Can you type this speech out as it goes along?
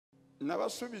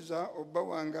Nabasubiza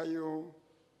obawangayo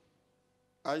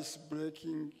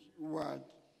ice-breaking word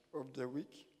of the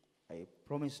week. I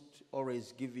promised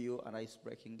always give you an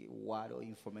ice-breaking word or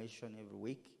information every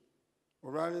week.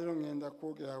 Olwaleero ngenda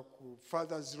kwogera ku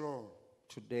father's role.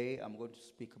 Today I'm going to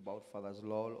speak about father's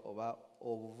role oba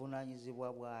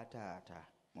obuvunaanyizibwa bwa taata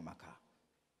mu maka.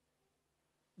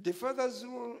 The father's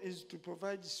role is to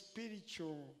provide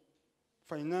spiritual,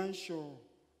 financial,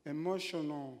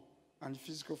 emotional, and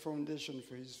physical foundation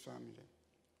for his family.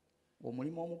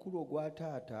 Omulimu omukulu ogwa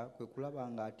taata kwe kulaba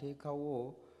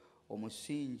ng'ateekawo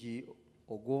omusingi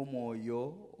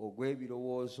ogw'omwoyo,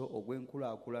 ogw'ebirowoozo,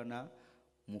 ogw'enkulaakulana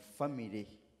mu family.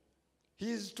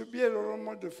 He is to be a role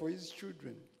model for his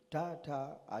children.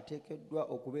 Taata ateekeddwa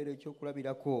okubeera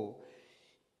ekyokulabirako,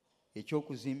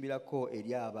 ekyokuzimbirako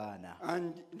eri abaana.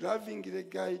 And lovingly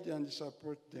guide and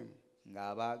support them.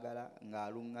 Ng'abaagala,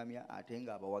 ng'aluŋŋamya ate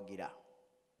ng'abawagira.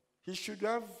 He should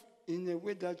have in a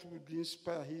way that would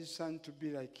inspire his son to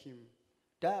be like him.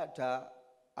 Taata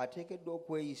ateekeddwa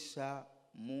okweyisa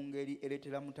mu ngeri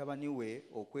ereetera mutabani we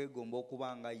okwegomba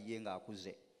okuba nga ye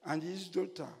ng'akuze. And his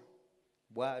daughter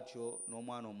Bw'atyo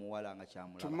n'omwana omuwala nga to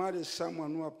kyamulaba. marry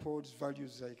someone who upholds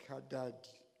values like her dad.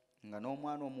 Nga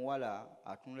n'omwana omuwala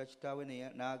atunula kitaawe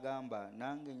n'agamba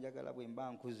nange njagala bwe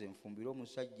mba nkuze nfumbire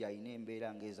omusajja alina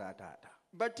embeera ng'eza taata.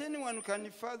 But anyone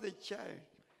can father a child.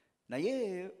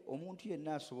 Naye omuntu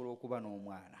yenna asobola okuba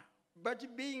n'omwana.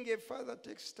 But being a father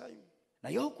takes time.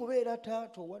 Naye okubeera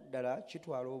taata owa ddala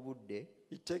kitwala obudde.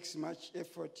 It takes much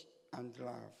effort and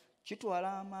love.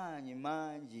 Kitwala amaanyi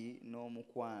mangi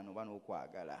n'omukwano oba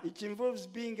n'okwagala. It involves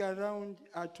being around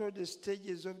at all the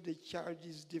stages of the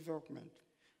child's development.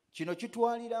 Kino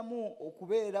kitwaliramu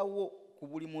okubeerawo ku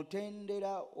buli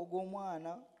mutendera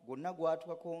ogw'omwana gwonna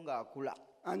gw'atuukako ng'akula.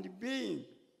 And being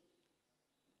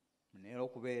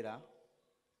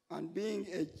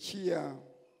a cheer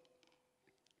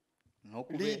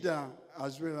leader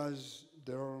as well as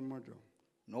the role model.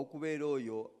 N'okubeera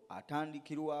oyo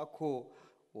atandikirwako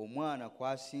omwana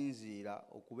kw'asinziira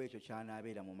okuba ekyo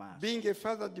ky'anaabeera mu maaso. Being a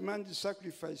father demands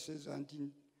sacrifices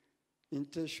and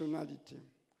intentionality.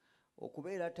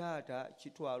 Okubeera taata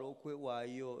kitwala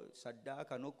okwewaayo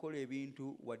saddaaka n'okukola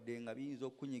ebintu wadde nga biyinza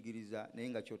okukunyigiriza naye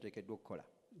nga ky'oteekeddwa okukola.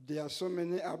 There are so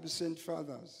many absent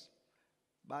fathers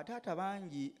bataata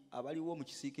bangi abaliwo mu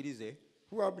kisiikirize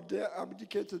who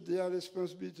abdicated their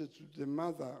responsibility to the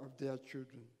mother of their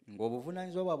children.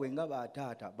 Ng'obuvunaanyizibwa bwabwe nga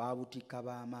bataata baabutikka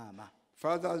bamaama.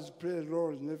 Fathers play a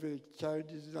role in every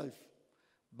child's life.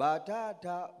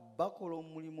 Bataata bakola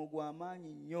omulimu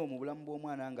gw'amaanyi nnyo mu bulamu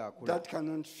bw'omwana ng'akula. That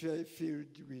cannot be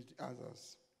filled with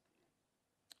others.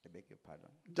 I beg your pardon.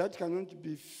 That cannot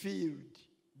be filled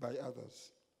by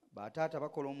others. Bataata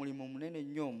bakola omulimu munene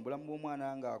nnyo mu bulamu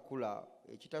bw'omwana ng'akula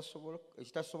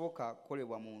ekitasoboka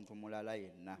kukolebwa muntu mulala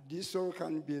yenna. This all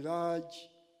can be large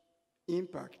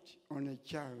impact on a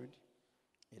child.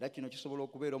 Era kino kisobola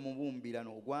okubeera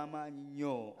omubumbirano ogw'amaanyi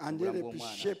nnyo and they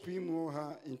shape him or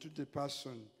her into the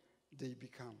person they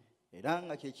become. Era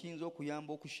nga kye kiyinza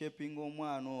okuyamba okushapinga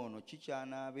omwana ono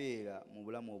kikyanabeera mu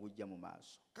bulamu obujja mu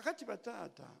maaso. Kakati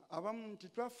bataata abamu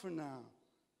tetwafuna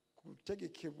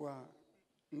kutegekebwa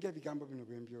ng'ebigambo bino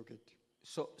bwe mbyogedde.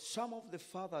 So some of the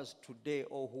fathers today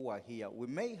or who are here, we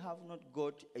may have not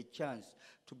got a chance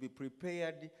to be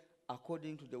prepared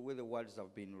according to the way the words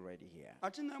have been read here.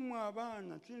 Ate nammwe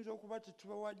abaana tuyinza okuba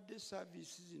tetubawadde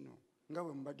saavisi zino nga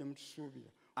bwe mubadde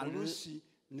mutusuubira oluusi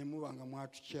ne muba nga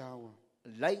mwatukyawa.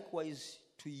 Likewise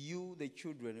to you the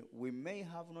children, we may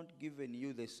have not given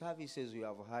you the services you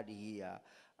have had here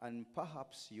and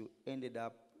perhaps you ended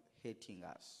up hating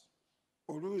us.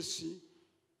 Oluusi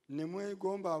ne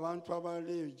mwegomba abantu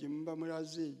abalala eyo gye muba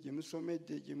mulaze gye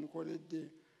musomedde gye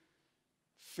mukoledde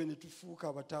ffe ne tufuuka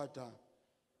abataata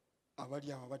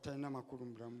abali awo abatalina makulu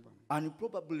mu bulamu bwammwe. And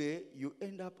probably you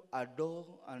end up adoring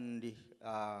and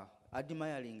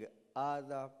admiring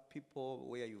other people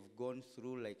where you've gone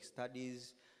through like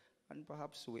studies, and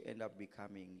perhaps we end up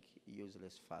becoming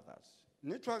useless fathers.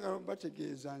 Ne twagala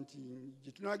bategeeza nti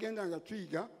gye tunaagenda nga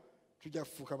tuyiga tujja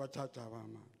kufuuka bataata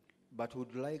ab'amaanyi. But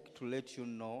would like to let you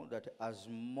know that as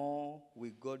more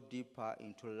we go deeper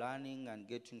into learning and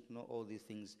getting to know all these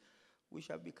things, we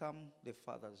shall become the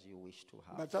fathers you wish to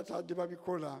have. Bataata adde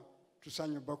babikola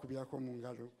tusanye bakubirako mu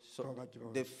ngalo. So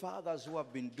the fathers who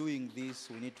have been doing this,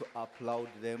 we need to applaud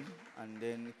them and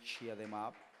then cheer them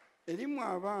up. Erimu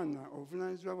abaana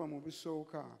obuvunaanyizibwa bwamwe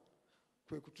obusooka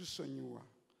kwe kutusonyiwa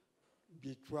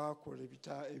bye twakola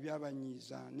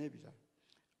ebyabanyiiza n'ebirala.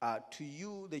 To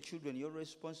you, the children, your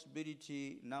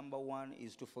responsibility, number one,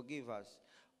 is to forgive us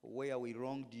where we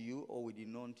wronged you or we did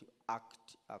not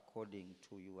act according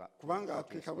to you. Kubanga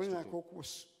ke kabonero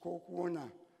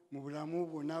k'okuwona mu bulamu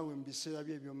bwo naawe mu biseera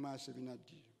bye eby'omu maaso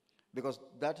binaddira. Because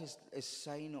that is a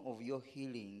sign of your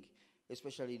healing,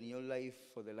 especially in your life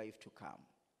for the life to come.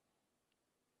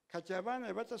 Kati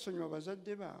abaana bwe batasonyiwa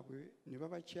bazadde baabwe ne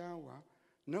babakyawa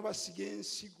n'obasiga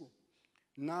ensigo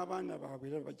n'abaana baabwe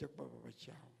era bajja kuba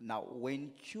babakyawa. Now,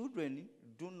 when children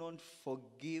do not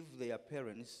forgive their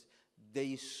parents,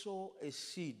 they sow a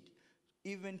seed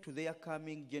even to their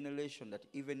coming generation that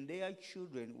even their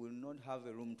children will not have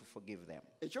a room to forgive them.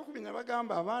 Ekyokubiri ne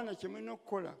bagamba abaana kye mulina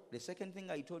okukola The second thing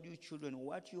I told you, children,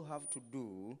 what you have to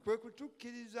do kwe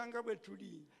kutukkiriza nga bwe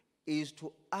tuli is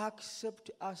to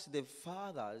accept us, the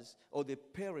fathers or the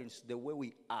parents, the way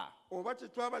we are. oba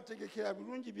tetwabategekera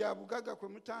bulungi bya bugagga kwe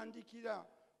mutandikira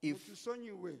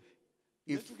mutusonyiwe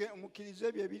mukkirize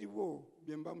ebyo ebiriwo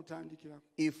bye muba mutandikirako.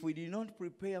 If we did not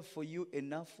prepare for you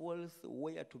enough wealth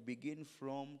where to begin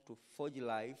from to forge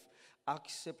life,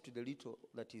 accept the little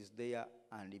that is there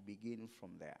and begin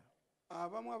from there.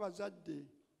 Abamu abazadde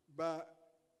ba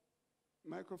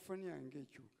microphone yange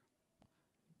ekyuka.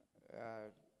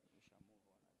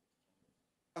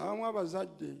 Abamu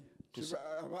abazadde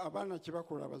abaana kye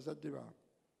bakola abazadde baabwe.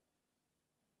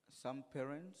 Some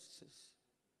parents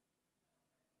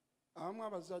Abamu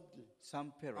abazadde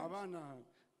abaana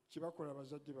kye bakola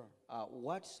abazadde baabwe.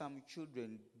 what some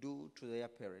children do to their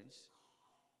parents,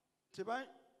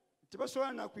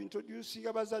 tebasobola na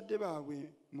kuintroducinga bazadde baabwe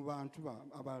mu bantu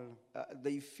abalala.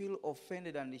 they feel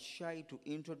offended and shy to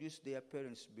introduce their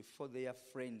parents before their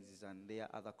friends and their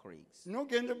other colleagues.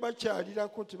 N'ogenda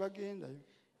bakyalirako tebagendayo.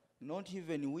 Not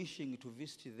even wishing to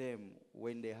visit them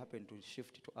when they happen to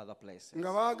shift to other places.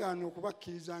 Nga baagaana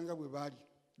okubakkiriza nga bwe baali.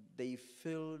 They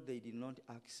feel they did not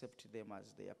accept them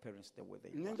as their parents the way they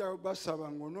were. Nenja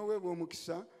basaba ng'onooweebwa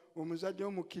omukisa omuzadde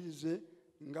omukkirize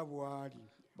nga bw'ali.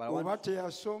 Oba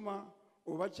teyasoma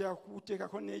oba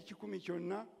kyakuteekako n'ekikumi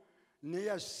kyonna naye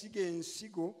yasiga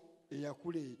ensigo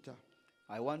eyakuleeta.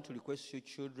 I want to request you,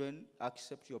 children,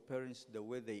 accept your parents the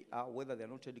way they are, whether they are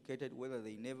not educated, whether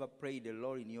they never prayed the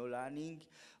Lord in your learning,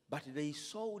 but they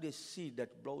sowed a seed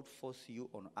that brought forth you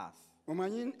on earth.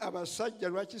 Omanyi abasajja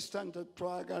lwaki Sitaani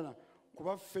tatwagala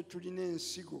kuba ffe tulina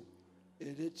ensigo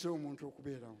ereetera omuntu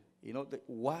okubeerawo. You know,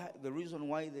 the reason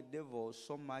why the devil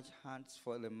so much hunts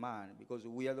for the man, because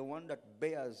we are the one that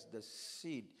bears the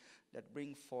seed that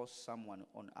bring forth someone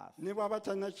on earth. Ne bw'aba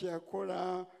talina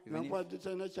kyeyakola nakwadde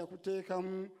talina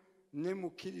kyakuteekamu ne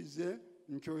mukkirize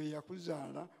nti oyo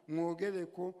yakuzaala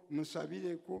mwogereko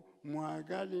musabireko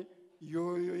mwagale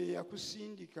y'oyo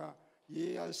yeyakusindika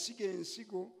ye yasiga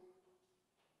ensigo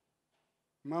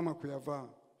maama kwe yava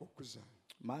okuzaala.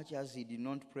 Much as he did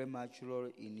not pray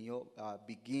prematurely in your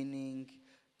beginning,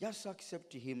 just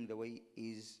accept him the way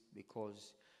he is,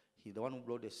 because he's the one who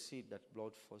brought the seed that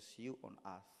brought forth you on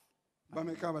earth.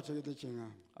 Bameka abategedde kye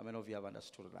ŋŋamba. How many of you have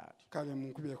understood that? Kale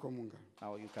munkubireko mu ngalo.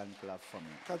 Now you can clap for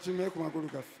me. Katumire ku magulu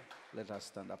gaffe. Let us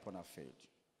stand up on our feet.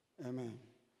 Amen.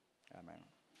 Amen.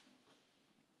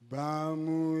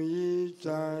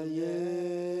 Bamuyita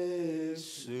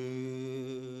Yesu.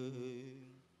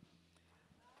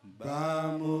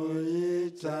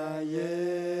 Bamuyita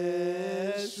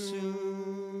Yesu.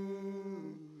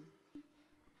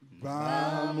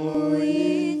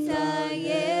 Bamuyita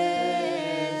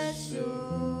Yesu.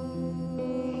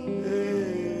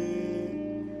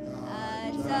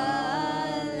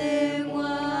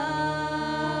 Atalemwa.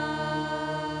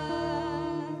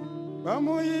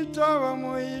 Bamuyita,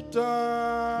 bamuyita.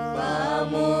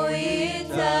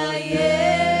 Bamuyita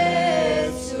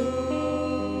Yesu.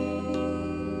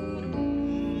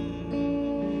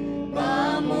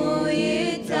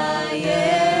 Bamuyita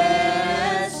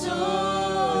Yesu.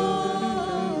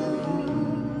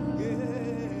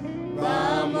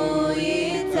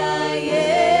 Bamuyita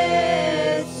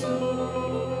Yesu.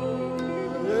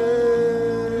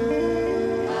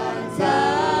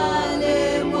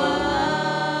 Atalemwa.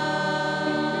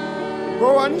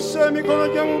 Gowanise emikono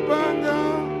gye mu bbanga.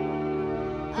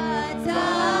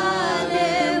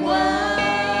 Atalemwa.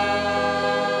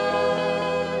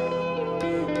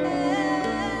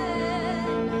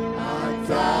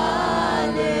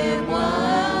 Atalemwa.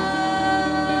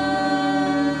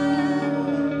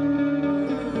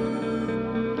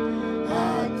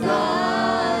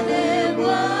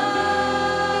 Atalemwa.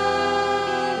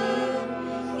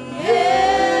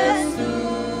 Yesu.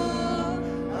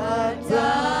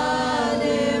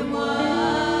 Atalemwa.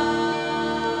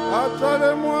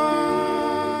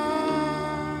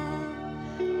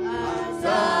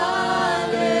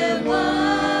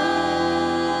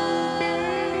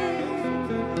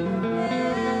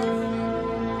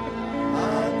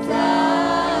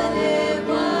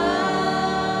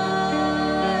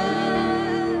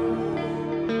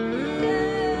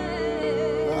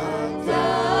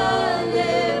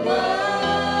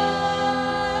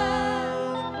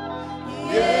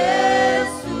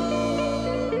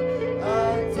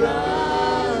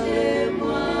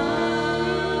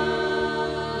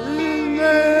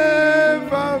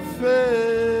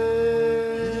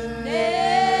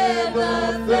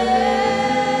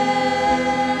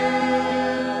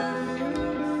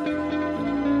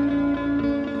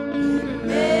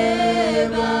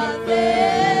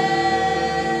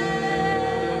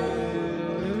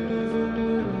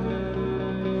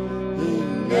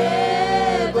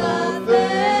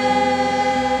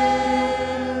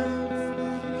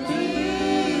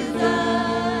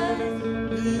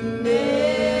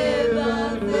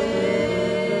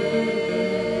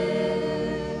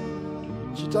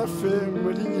 ffe mu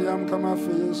linnya lya mukama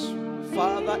waffe yesu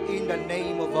Father, in the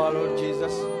name of our Lord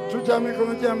Jesus, tujja mu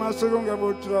mikono gy'amaaso go nga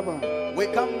bw'otulaba we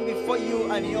come before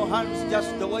you and in your hands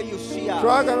just the way you see us.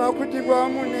 twagala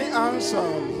okuddibwamu ne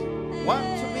answers Want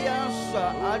to be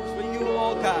answered unto you,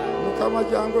 O God. mukama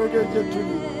jangu ogere gye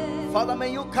tuli Father,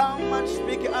 may you come and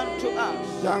speak unto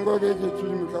us. jangu ogere gye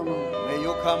tuli mukama May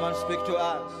you come and speak to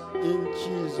us. in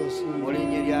jesus name. Mu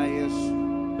linnya lya Yesu.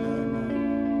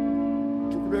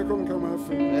 tukubeeko mukama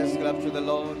waffe Let's clap to the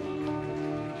Lord.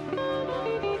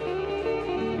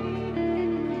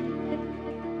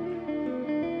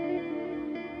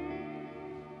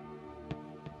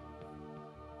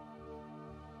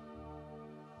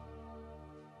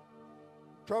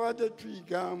 twabadde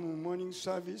tuyiga mu morning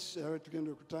service era we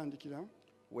tugenda okutandikira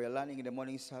We are learning in the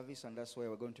morning service, and that's where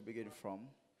we're going to begin from.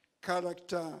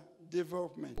 character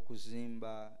development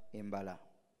Okuzimba embala.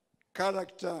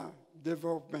 character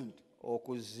development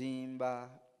Okuzimba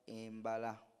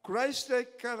embala.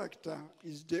 Christ-like character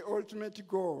is the ultimate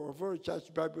goal of all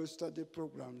church Bible study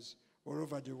programs all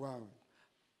over the world.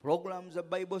 Programs za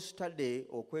Bible study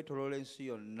okwetoloola ensi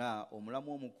yonna,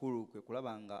 omulamu omukulu kwe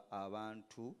kulaba nga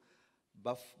abantu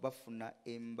bafuna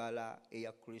embala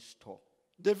eya Kristo.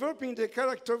 Developing the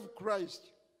character of Christ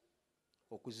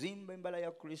Okuzimba embala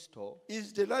ya Kristo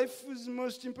is the life's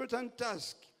most important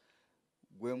task.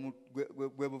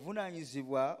 gwe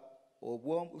buvunaanyizibwa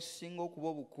obusinga okuba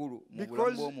obukulu mu bulamu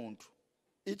Because bw'omuntu.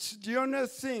 it's the only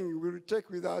thing we will take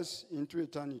with us into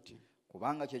eternity.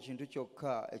 Kubanga kye kintu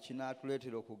kyokka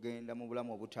ekinaatuleetera okugenda mu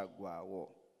bulamu obutaggwaawo.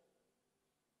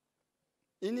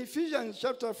 In Ephesians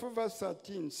chapter 4 verse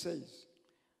 13 says,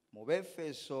 Mu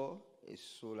Befeso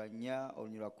essula 4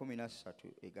 olunyirwa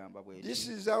 13 egamba this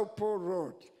bw'eti. is how Paul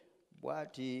wrote,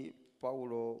 Bw'ati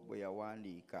Pawulo bwe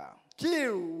yawandiika.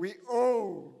 till we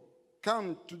all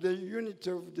come to the unity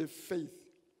of the faith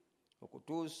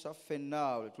Okutuusa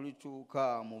ffenna lwe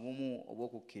tulituuka mu bumu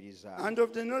obw'okukkiriza and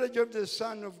of the knowledge of the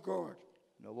Son of God,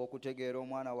 n'obw'okutegeera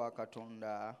omwana wa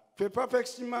Katonda, to a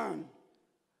perfect man,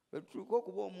 lwe tutuuka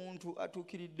okuba omuntu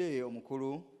atuukiridde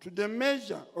omukulu, to the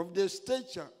measure of the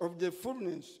stature of the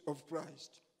fullness of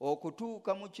Christ.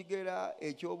 okutuuka mu kigera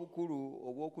eky'obukulu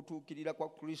obw'okutuukirira kwa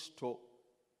Kristo.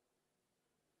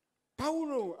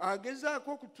 Paulo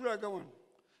agezaako okutulaga wano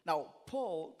Now,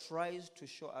 Paul tries to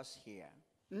show us here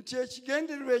nti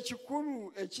ekigendererwa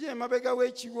ekikulu ekiri emabega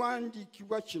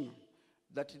w'ekiwandiikibwa kino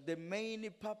that the main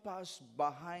purpose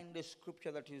behind the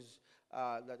scripture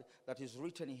that is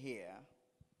written here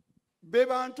be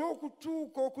bantu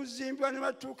okutuuka okuzimbibwa ne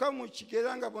batuuka mu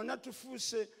kigera nga bonna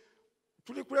tufuuse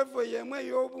tuli ku levo y'emu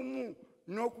ey'obumu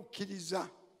n'okukkiriza.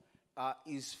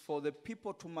 is for the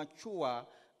people to mature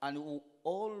and will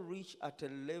all reach at a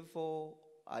level,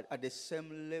 at the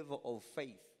same level of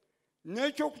faith.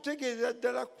 N'ekyokutegeerera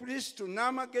ddala Kristo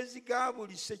n'amagezi ga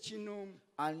buli ssekinoomu.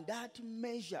 And that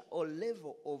measure or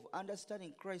level of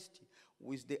understanding Christ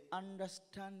with the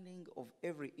understanding of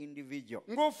every individual.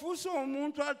 Ng'ofuuse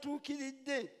omuntu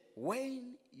atuukiridde,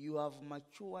 When you have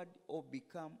matured or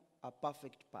become a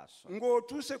perfect person,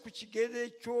 ng'otuuse ku kigero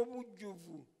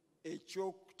eky'obujjuvu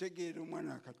eky'okutegeera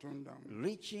omwana wa Katonda.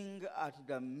 reaching at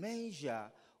the measure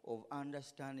of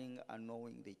understanding and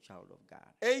knowing the child of God.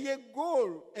 Eyo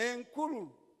eggoolo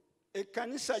enkulu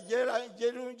ekkanisa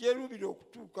gy'eruubira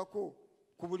okutuukako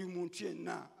ku buli muntu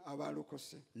yenna aba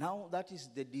alokose. Now that is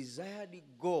the desired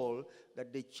goal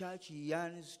that the church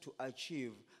yearns to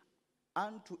achieve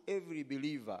unto every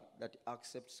believer that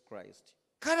accepts Christ.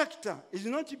 Character is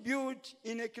not built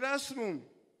in a classroom,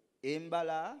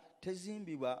 Embala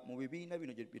tezimbibwa mu bibiina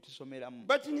bino bye tusomeramu,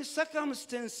 but in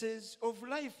circumstances of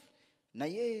life.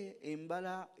 naye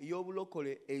embala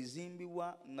y'obulokole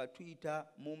ezimbibwa nga tuyita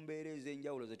mu mbeera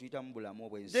ez'enjawulo ze tuyita mu bulamu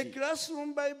The obw'ensi.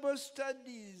 classroom Bible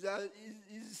studies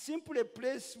is simply a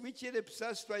place which helps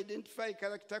us to identify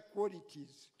character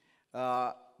qualities.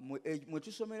 Mwe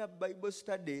tusomera Bible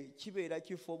study kibeera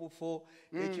kifo bufo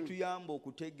ekituyamba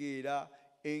okutegeera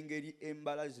engeri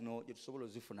embala zino gye tusobola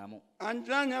ozifunamu, And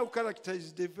learn how character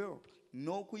is developed.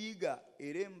 n'okuyiga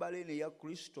era embala eno eya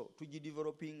Kristo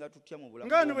tugidevelopinga tutya mu bulamu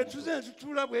Nga wano bwe bw'omuntu. tuze ne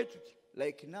tutuula bwe tuti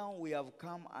Like now we have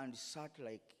come and sat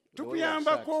like the way we have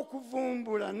tukuyambako sat.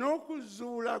 okuvumbula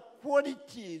n'okuzuula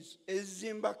qualities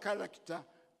ezimba character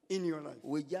in your life.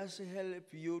 We just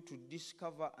help you to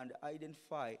discover and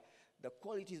identify the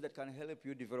qualities that can help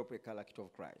you develop a character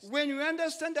of Christ. When you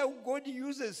understand how God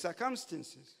uses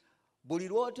circumstances Buli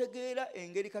lw'otegeera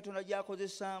engeri Katonda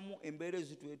gy'akozesaamu embeera to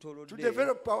ezitwetoolodde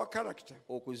develop our character,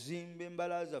 okuzimba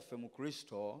embala zaffe mu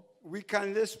Kristo, we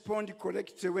can respond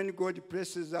correctly when God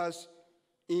places us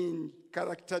in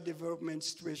character development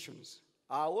situations.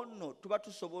 awo nno tuba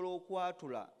tusobola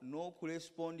okwatula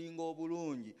n'okurespondinga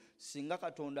obulungi singa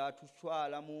Katonda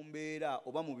atutwala mu mbeera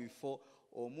oba mu bifo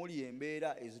omuli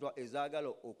embeera ezaagala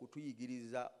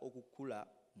okutuyigiriza okukula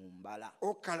mu mbala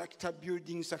or character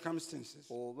building circumstances.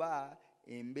 oba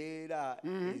embeera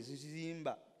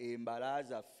ezizimba embala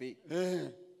zaffe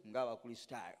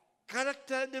ng'abakristaayo.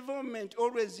 Character development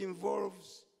always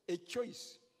involves a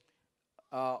choice.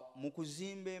 Mu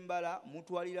kuzimba embala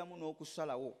mutwaliramu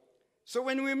n'okusalawo. So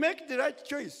when we make the right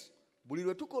choice, buli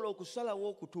lwe tukola okusalawo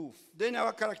okutuufu, then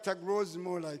our character grows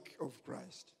more like of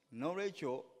Christ.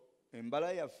 n'olwekyo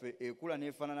embala yaffe ekula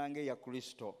n'efaanana ng'eya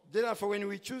Kristo. Therefore, when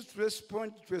we choose to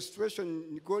respond to a situation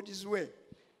in God's way,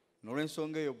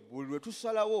 N'olw'ensonga eyo buli lwe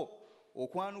tusalawo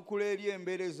okwanukula eri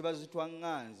embeera eziba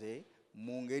zitwaŋŋanze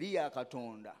mu ngeri ya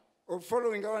Katonda, of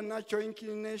following our natural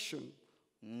inclination,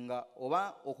 nga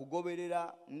oba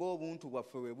okugoberera ng'obuntu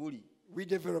bwaffe bwe buli, we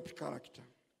develop character.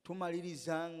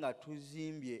 tumaliriza nga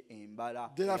tuzimbye embala ya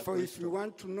Therefore, if we Kristo.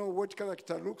 want to know what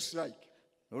character looks like,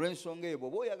 N'olw'ensonga eyo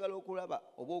bw'oba oyagala okulaba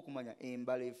oba okumanya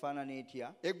embala efaanana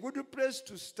etya, a good place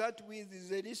to start with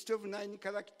is a list of 9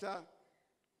 character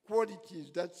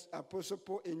qualities that Apostle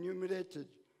Paul enumerated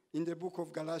in the book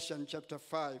of Galatians chapter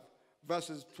 5,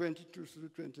 verses 22 through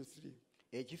 23.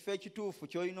 ekifo ekituufu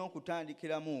ky'olina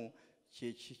okutandikiramu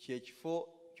kyekifo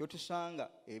ky'otusanga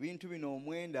ebintu bino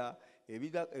omwenda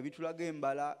ebitulaga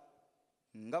embala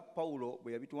nga Pawulo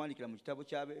bwe yabituwandikira mu kitabo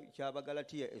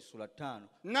ky'Abagalatiya essula 5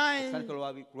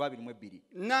 okutandikira ku 22.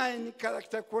 9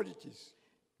 character qualities.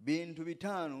 bintu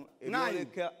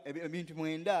 5 ebintu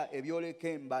 9 ebyoleka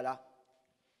embala.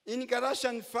 In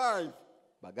Galatians 5,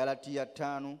 Bagalatiya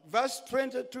 5 verse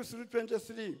 22 through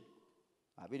 23,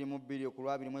 22 ku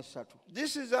 23.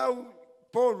 this is how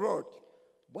Paul wrote.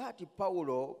 Bw'ati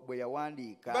Pawulo bwe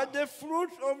yawandiika. But the fruit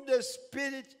of the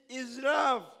Spirit is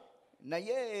love,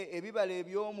 Naye ebibala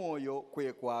eby'omwoyo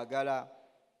kwe kwagala,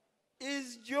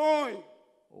 is joy,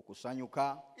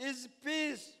 okusanyuka, is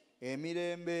peace,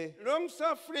 emirembe,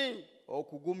 long-suffering,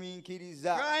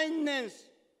 okugumiikiriza,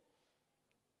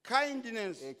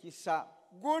 kindness, ekisa,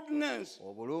 goodness,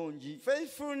 obulungi,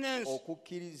 faithfulness,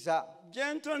 okukkiriza,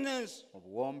 gentleness,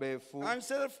 obuwombeefu, and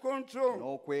self-control.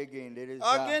 n'okwegendereza.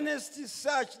 Against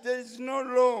such there is no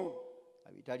law.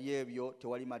 Ebitali ebyo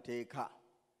tewali mateeka.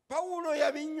 Pawulo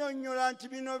yabinnyonnyola nti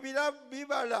bino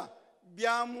bibala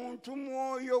bya muntu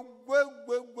mwoyo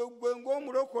gwe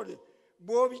ng'omulokole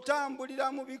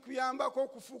bw'obitambuliramu bikuyambako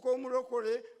okufuuka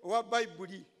omulokole owa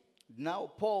Bayibuli. Now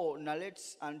Paul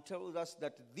narrates and tells us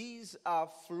that these are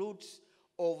fruits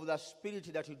of the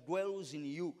Spirit that dwells in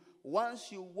you.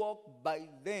 Once you walk by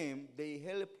them, they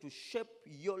help to shape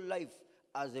your life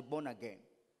as a born again.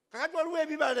 Kakati waliwo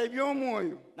ebibala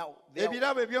eby'omwoyo, Now,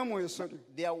 ebirabo eby'omwoyo, sorry.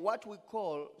 they are what we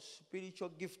call spiritual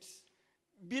gifts.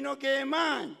 Bino ge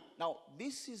maanyi, Now,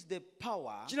 this is the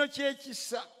power, kino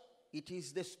kyekisa, it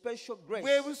is the special bwe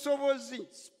grace, busobozi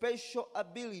special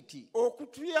ability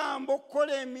okutuyamba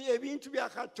okukola ebintu bya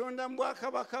Katonda mu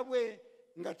bwakabaka bwe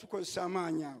nga tukozesa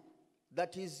amaanyi ago.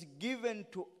 that is given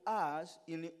to us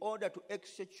in order to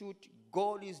execute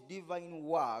God's divine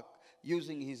work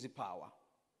using his power.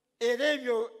 Era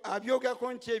ebyo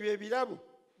abyogako nti ebyo ebirabo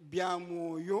bya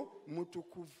mwoyo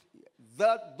mutukuvu.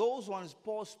 That those ones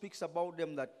Paul speaks about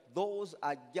them, that those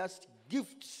are just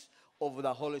gifts of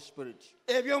the Holy Spirit.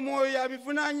 Ebyo mwoyo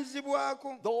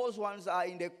yabivunaanyizibwako. Those ones are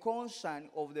in the concern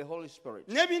of the Holy Spirit.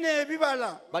 Ne bino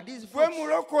ebibala But these gwe fruits,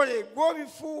 mulokole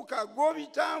gw'obifuuka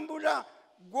gw'obitambula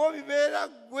gw'obibeera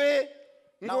gwe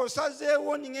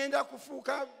ng'osazeewo ngenda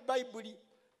kufuuka Bayibuli.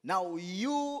 now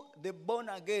you, the born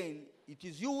again, it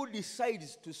is you who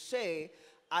decides to say,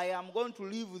 I am going to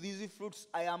live these fruits,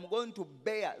 I am going to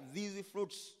bear these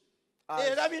fruits.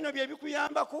 Era bino bye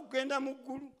bikuyambako okugenda mu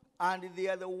ggulu. And they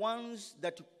are the ones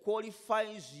that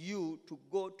qualifies you to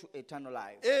go to eternal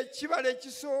life. Ekibala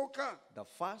ekisooka The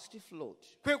first fruit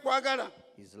kwe kwagala,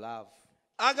 is love.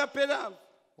 agape love,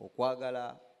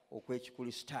 Okwagala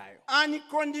okw'ekikristaayo.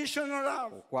 unconditional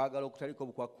love. Okwagala okutaliko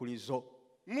bukwakkulizo.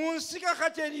 Mu nsi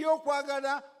kakati eriyo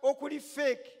okwagala okuli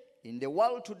fake, In the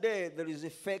world today, there is a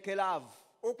fake love.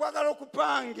 okwagala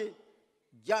okupange,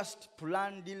 Just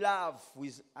planned love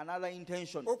with another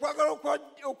intention. okwagala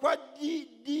okwa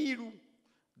diiru,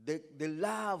 The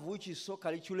love which is so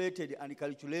calculated and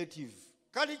calculative.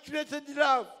 calculated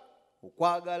love.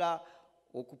 Okwagala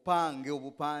okupange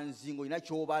obupanzi ng'olina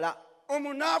ky'obala.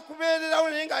 Omuntu akubeererawo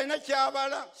naye ng'alina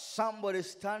ky'abala. Somebody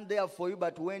stand there for you,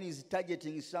 but when he's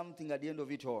targeting something at the end of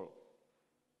it all.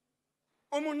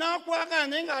 Omuntu akwagala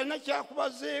naye ng'alina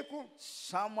ky'akubazeeko.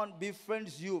 Someone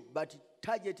befriends you, but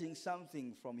targeting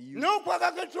something from you.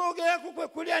 n'okwagala kwe twogerako kwe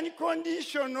kuli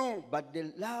unconditional. But the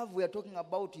love we are talking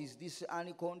about is this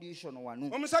unconditional one.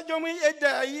 Omusajja omu edda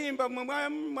yayimba mwe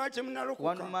mwakye One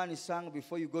munalokoka, man sang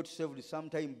before you got saved some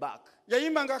time back.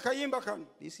 yayimba nga akayimba kano,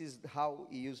 This is how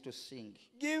he used to sing.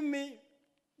 give me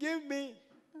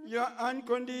your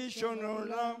unconditional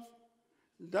love,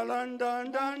 ndala ndala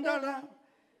ndala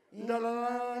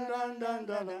ndala ndala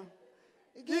ndala.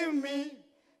 Give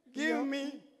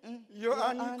me your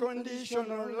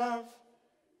unconditional love,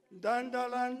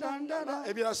 ndala ndala.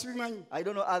 Ebirala sibimanyi. I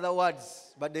don't know other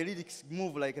words, but the lyrics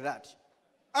move like that.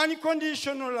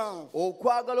 Unconditional love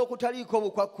Okwagala okutaliiko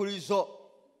bukwakkulizo.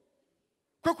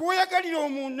 kwe kuweyagalira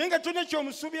omuntu naye nga tolina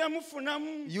kyomusuubira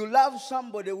mufunamu. You love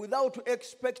somebody without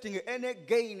expecting any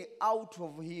gain out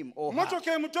of him or her.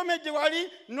 Motoka emutomedde wali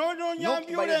n'onoonya Not by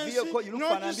the ambulensi vehicle, you look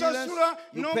for an n'ogisasula ambulance,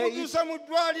 you pay it, n'omutuusa mu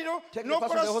ddwaliro take the person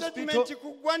to the n'okola hospital. statement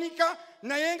ku ggwanika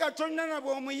naye nga tolina na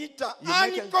bw'omuyita. You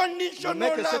make a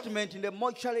Unconditional love. settlement in the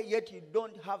mortuary, yet you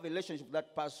don't have a relationship with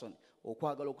that person.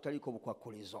 Okwagala okutaliiko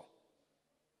bukwakkulizo.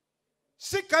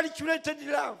 Si calculated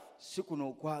love. Si kuno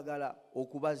okwagala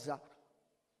okubaza.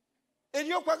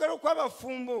 Eri okwagala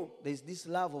okw'abafumbo, There's this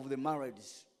love of the married.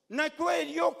 nakwo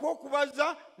eri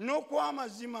okw'okubaza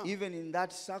n'okw'amazima. Even in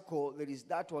that circle, there is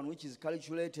that one which is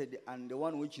calculated and the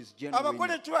one which is genuine.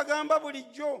 Abakole tubagamba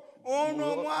bulijjo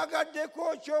ono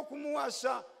omwagaddeko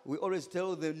ky'okumuwasa. We always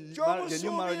tell the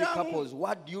new married Kyomusuubiramu. couples,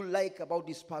 what do you like about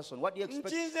this person? What do you expect?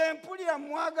 Nti nze mpulira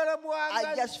mwagala I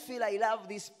bwagazi. just feel I love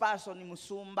this person,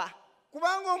 Musumba.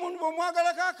 Kubanga omuntu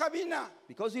bw'omwagalako akabina,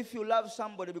 Because if you love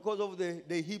somebody because of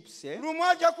the hips, lumu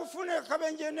ajja kufuna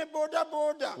akabenje ne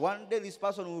boodabooda. one day this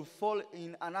person will fall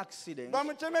in an accident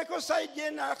Bamutemeko sayidi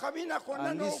eno akabina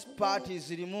konna and this part n'okugulu is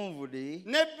removed,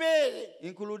 n'ebbeere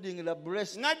including the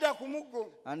breast, n'adda ku muggo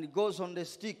and it goes on the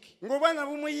stick. ng'obwana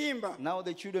bumuyimba. Now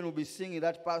the children will be singing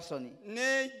that person.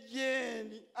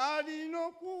 N'ejjeeni alina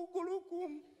okugulu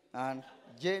kumu And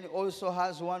Jane also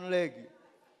has one leg,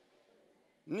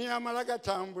 niyamala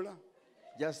gatambula.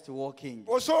 just walking.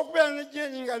 Osobola okubeera ne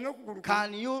jeeni nga n'okugulu kumu.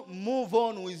 Can you move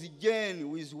on with Jane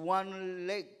with one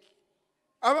leg?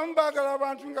 Abamu baagala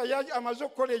abantu nga amaze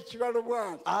okukola ekibalo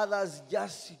bw'ati. Others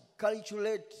just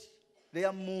calculate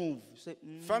their move. Say,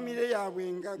 Famire yaabwe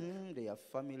engaga, their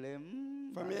family,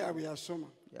 famire yaabwe yasoma.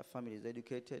 their family is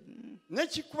educated.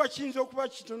 N'ekikuba kiyinza okuba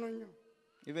kitono nnyo.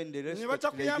 Even the Ne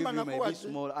respect they give batakuyamba you may be nakuwadde.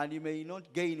 small, and you may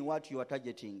not gain what you are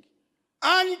targeting.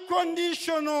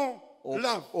 Unconditional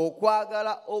love.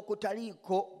 Okwagala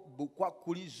okutaliiko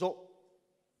bukwakkulizo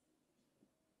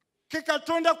Ke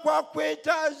Katonda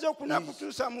kwakwetaaza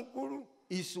okunakutuusa mu ggulu.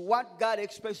 is what God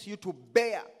expects you to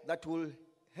bear that will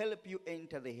help you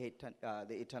enter the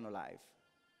eternal life.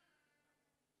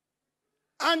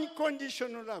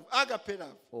 Unconditional love, agape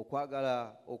love.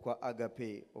 Okwagala okwa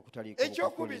agape okutaliiko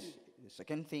Ekyokubiri. bukwakkulizo. The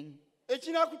second thing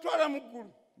Ekinaakutwala mu ggulu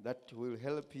that will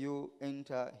help you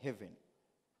enter heaven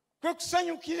kwe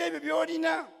kusanyukira ebyo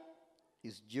by'olina.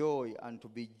 is joy, and to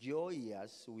be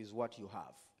joyous with what you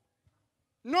have.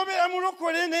 N'obeera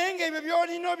mulokole naye ng'ebyo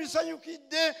by'olina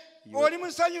obisanyukidde, oli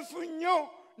musanyufu nnyo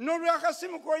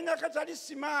n'olw'akasimu k'olina katali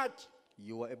smart.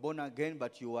 You are born again,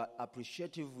 but you are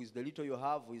appreciative with the little you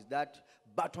have, with that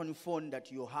button phone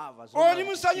that you have. As long Oli as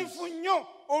it musanyufu is. nnyo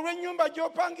olw'ennyumba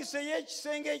gy'opangisa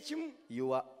ey'ekisenge ekimu.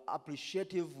 You are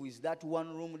appreciative with that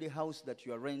one-room house that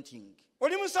you are renting.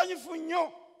 Oli musanyufu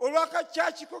nnyo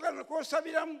olw'akakyakiko kano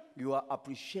k'osabiramu. You are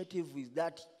appreciative with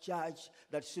that church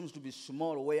that seems to be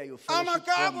small where you fellowship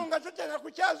Amaka ago from. nga totera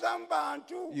kukyazaamu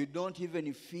bantu. You don't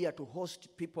even fear to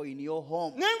host people in your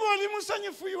home. Naye ng'oli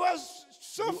musanyufu, you are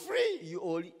so free.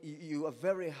 You are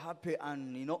very happy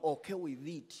and okay with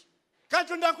it.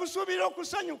 Katonda akusuubira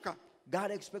okusanyuka.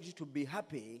 God expects you to be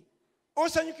happy,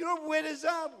 Osanyukira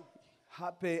obuweereza bwo,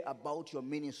 happy about your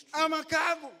ministry,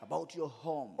 amaka go, about your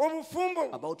home, obufumbo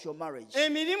bwo, about your marriage,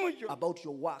 emirimu gyo, about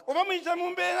your work, oba muyita mu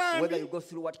mbeera whether you mbi, go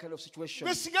through what kind of situation.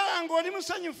 gwe sigala ng'oli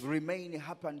musanyufu. Remain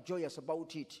happy and joyous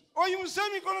about it, Oyimusa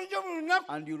emikono gyo buli lunaku.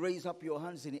 and you raise up your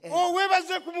hands in air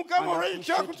Oweebaze ku Mukama and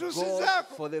appreciate God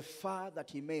olw'ekyakutuusizaako. for the far that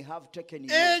He may have taken you.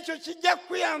 Ekyo kijja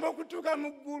kukuyamba okutuuka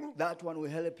mu ggulu That one will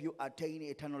help you attain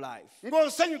eternal life,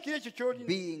 ng'osanyukira ekyo ky'olina.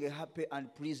 being happy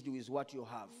and pleased with what you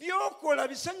have. By'okola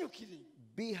bisanyukire.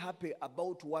 Be happy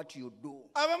about what you do.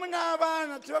 Abamu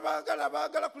n'abaana tebabaagala,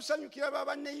 baagala kusanyukira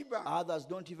baba neighbor. Others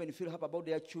don't even feel happy about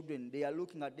their children. They are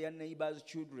looking at their neighbors'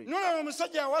 children. N'olaba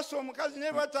omusajja awasa omukazi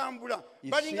naye batambula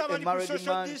You see balinga a bali ku married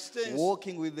social man distance.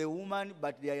 walking with the woman,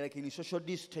 but they are like in social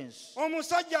distance.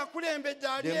 Omusajja akulembedde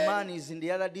ali The eri. man is in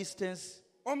the other distance.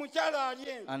 omukyala ali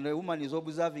eno and the woman is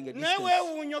observing a naye distance.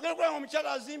 weewuunya ogenda kulaba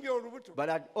omukyala azimbye olubuto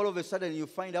But all of a sudden, you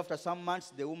find after some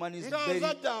months, the woman is Nga very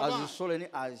azadde abaana. as solemn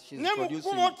as she's ne mu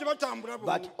producing. kkubo tebatambula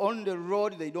But bonna on the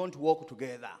road, they don't walk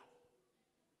together.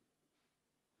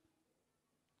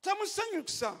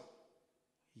 tamusanyusa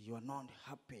You are not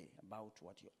happy about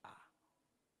what you are.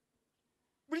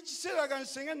 buli kiseera ga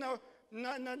nsenga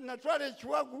natwala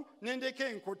ekiwagu nendeka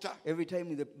enkota Every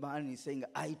time the man is saying,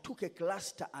 I took a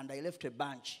cluster and I left a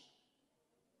bunch.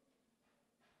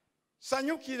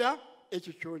 sanyukira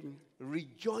ekyo kyolina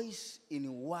Rejoice in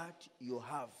what you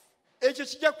have. ekyo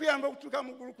kijja kuyamba okutuuka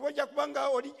mu ggulu kuba ojja kuba nga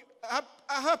oli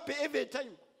happy every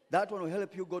time. That one will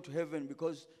help you go to heaven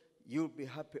because you'll be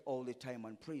happy all the time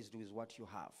and pleased with what you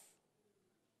have.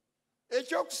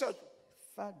 ekyokusatu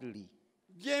Thirdly,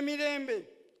 gy'emirembe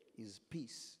is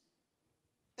peace.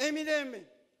 emirembe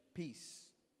Peace.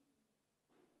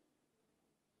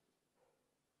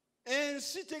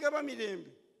 ensi tegaba mirembe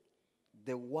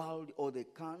The world or the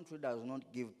country does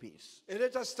not give peace,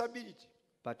 ereeta stability.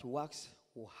 but works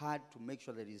hard to make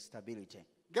sure there is stability.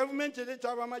 gavumenti ereeta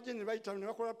abamagye ne bayita ne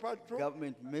bakola patro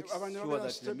Government makes Abantu sure bagala that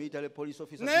the stable. military police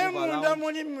officers naye move munda around,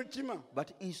 muli mu mutima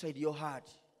but inside your heart,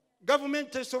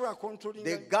 gavumenti tesobola the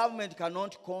kontrolinga government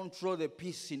cannot control the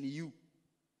peace in you.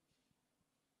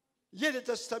 ye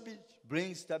ereeta stability.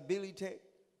 Bring stability.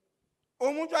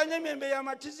 omuntu alina emirembe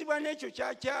yamatizibwa n'ekyo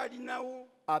kyakyalinawo.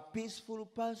 A peaceful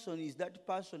person is that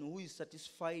person who is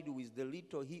satisfied with the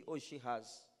little he or she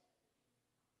has.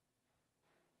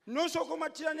 n'osooka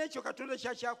omatira n'ekyo katonda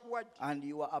kyakyakuwadde. And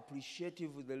you are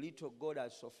appreciative with the little God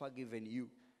has so far given you.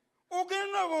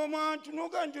 ogenda aba omuntu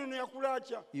n'ogamba nti ono yakula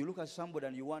atya. You look at somebody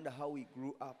and you wonder how he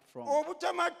grew up from.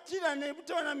 obutamatira ne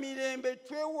butaba na mirembe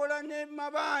twewola ne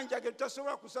mabanja ge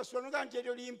tutasobola kusasula n'ogamba nti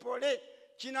eryo limpole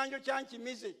kinanjo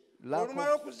kyankimize. Lack of-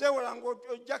 olumala okuzeewola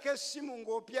ng'ojjako essimu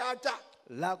ng'opyata.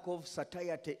 Lack of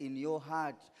satiety in your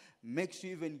heart makes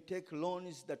you even take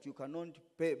loans that you cannot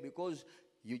pay because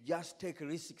you just take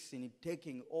risks in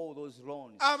taking all those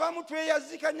loans. abamu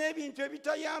tweyazika n'ebintu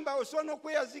ebitayamba osobola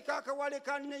n'okweyazika akawale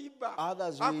ka neiba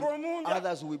ak'omunda.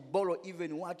 Others will borrow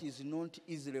even what is not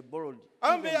easily borrowed.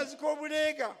 abamu Even beyazika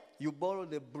obuleega you borrow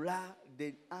the bra,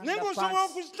 the naye ng'osobola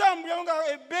underpants, okuzitambulayo nga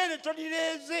ebbeere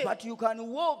tolireeze. but you can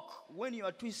walk when you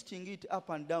are twisting it up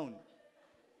and down.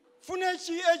 funa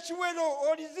ekiwero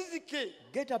olizizike.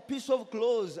 Get a piece of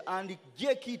clothes and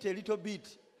jerk it a little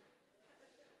bit.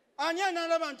 ani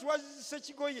anaalaba nti wazizisa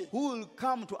ekigoye Who will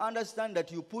come to understand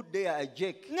that you put there a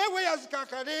jerk, naye weeyazika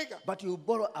akaleega but you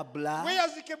borrow a bra,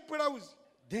 weeyazika ebulawuzi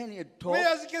then a top,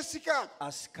 weeyazika esikaati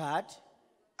a skirt?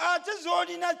 ate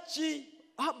z'olina ki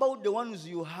How about the ones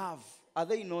you have? Are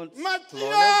they not flawless?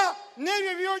 matira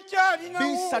n'ebyo Be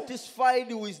byokyalinawo.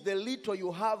 satisfied with the little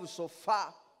you have so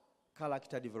far.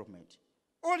 Character development.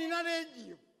 olina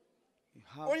leediyo You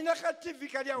have, olina ka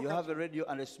tv kali you awo have a radio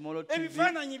and a smaller TV.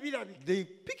 ebifaananyi birabika The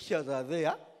pictures are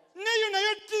there. neyo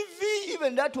nayo tv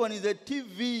Even that one is a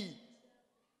TV.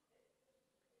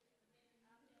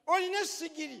 olina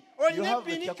esigiri You olina have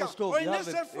a ebinika charcoal stove. You olina have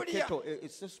a esefulya kettle.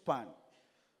 It's a span.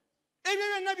 ebyo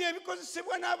byonna bye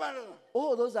bikozesebwa n'abalala.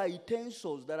 All those are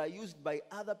utensils that are used by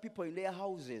other people in their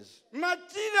houses.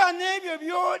 matira n'ebyo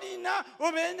by'olina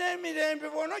obeere n'emirembe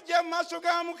bw'ona ojja mu maaso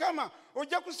ga mukama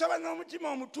ojja kusaba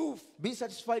n'omutima omutuufu. Be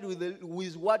satisfied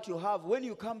with what you have. When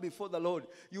you come before the Lord,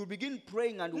 you will begin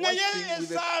praying and naye worshiping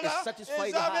with a esaala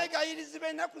satisfied heart. ez'abeegayirizi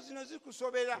b'ennaku zino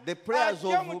zikusobera. The prayers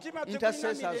Ajja of omutima tegulina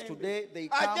intercessors mirembe. today, they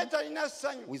ajja come talina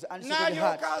ssanyu with unsettled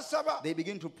n'alyoka hearts. asaba They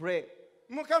begin to pray,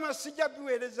 mukama sijja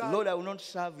biweereza Lord, I will not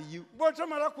serve you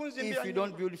bw'otomala if kunzimbira you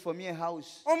don't nnyumba. build for me a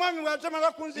house. omwami bw'atamala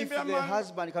If kunzimbira the mangu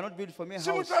husband cannot build for me a house.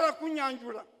 simutwala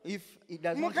kunyanjula. If he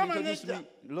does not Mukama introduce nedda. me,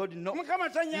 Lord, no. mukama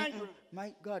tanyanjula.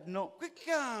 My God, no.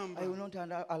 kwegamba I will not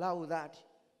allow that.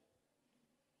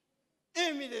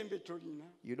 emirembe tolina,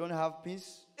 You don't have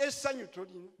peace. essanyu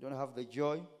tolina, You don't have the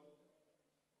joy.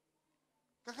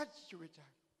 kakati kikiwetaaga.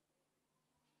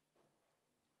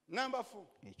 Number 4,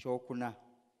 Ekyokuna.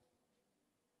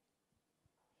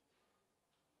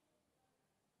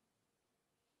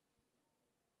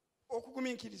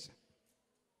 okugumiikiriza.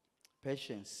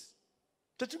 Patience.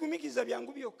 Tetugumiikiriza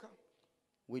byangu byokka.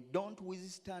 We don't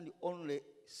withstand only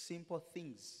simple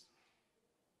things.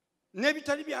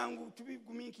 n'ebitali byangu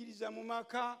tubigumiikiriza mu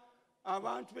maka,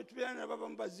 abantu be tubeera nabo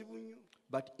abamu bazibu nnyo.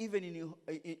 But even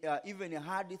in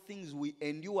hard things, we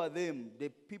endure them. The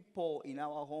people in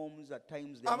our homes at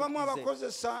times, they are abamu not easy.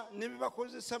 abakozesa ne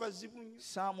bebakozesa bazibu nnyo.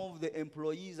 Some of the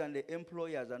employees and the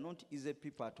employers are not easy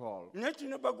people at all. naye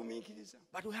tulina obagumiikiriza.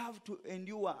 But we have to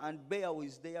endure and bear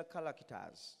with their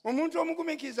characters. Omuntu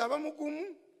omugumiikiriza aba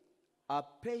mugumu. A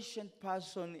patient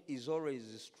person is always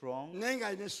strong, naye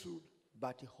ng'alina essuubi.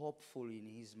 but hopeful in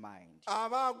his mind.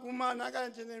 Aba aguma n'agamba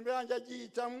nti embeera nja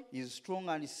giyitamu. He's strong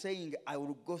and saying, I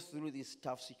will go through this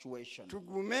tough situation.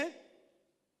 Tugume.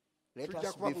 Let Tujja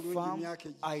us kuba be bulungi firm. emyaka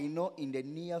egiri. I know in the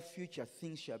near future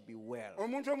things shall be well.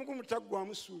 Omuntu omugumu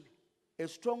taggwamu ssuubi. A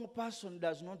strong person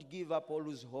does not give up or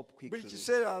lose hope Buli quickly.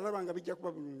 kiseera alaba nga bijja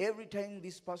kuba bulungi. Every time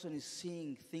this person is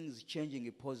seeing things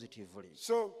changing positively.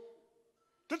 So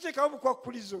tuteekawo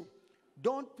bukwakkulizo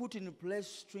Don't put in place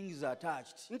strings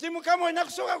attached. nti Mukama olina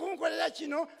kusooka kunkolera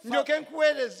kino ndyoke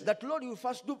nkuweereze. That Lord, you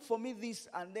first do for me this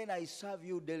and then I serve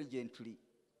you diligently.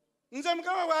 Nze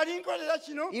Mukama bw'alinkolera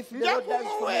kino If the nja Lord does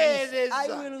for me this, I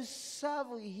kumuweereza. will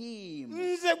serve him.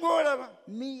 Nze gw'olaba.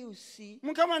 Me, you see.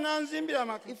 Mukama n'anzimbira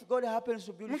amaka. If God happens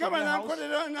to build for me Mukama a house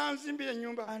n'ankolera n'anzimbira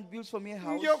ennyumba. and builds for me a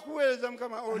house, Nja okuweereza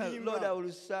Mukama Lord, I olimba.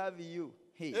 will serve you.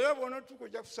 Hey. Era bw'onootuuka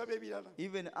ojja kusaba ebirala.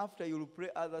 Even after you will pray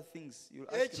other things, you will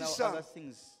ask now Ekisa. other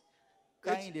things.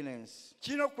 Kindness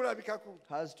Kirina okulabikako.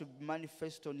 has to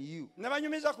manifest on you.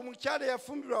 Nabanyumiza ku mukyala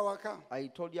eyafumbirwa waka. I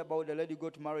told you about the lady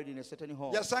got married in a certain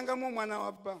home, Yasangamu omwana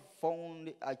wa bba.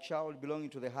 found a child belonging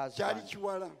to the Kyali husband.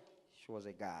 kiwala. She was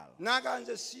a girl. N'agamba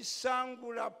nze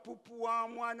sisangula pupu wa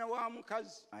mwana wa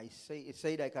mukazi. It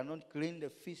said, I cannot clean the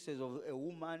feces of a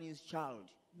woman's child.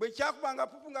 Bwe kyakubanga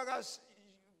pupu nga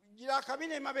gira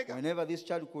akabina emabega. Whenever this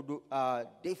child could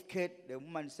defecate, the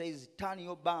woman says, turn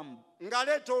your bum,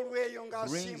 Ng'aleeta olweyo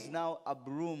brings ng'asiimu. now a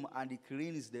broom and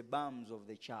cleans the bums of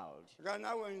the child. Nga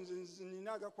naawe nze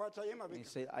nina agakwatayo He emabega.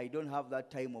 said, I don't have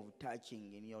that time of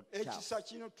touching in your child. Ekisa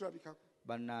kirina otulabikako.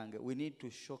 But Nange, we need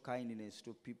to show kindness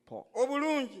to people.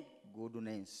 Obulungi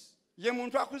Goodness ye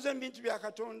muntu akuze mu bintu bya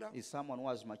Katonda. is someone who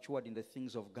has matured in the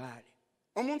things of God.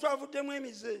 Omuntu avuddemu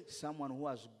emize. Someone who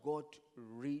has got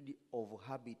rid of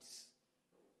habits.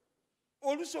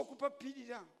 Oluusi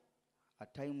okupapirira.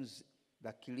 At times,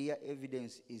 the clear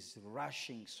evidence is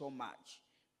rushing so much.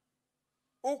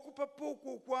 Okupapa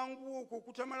okwo okwanguwa okwo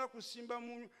okutamala kusimba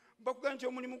mu bakugamba nti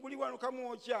omulimu guli wano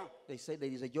kamwokya. They say there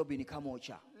is a job in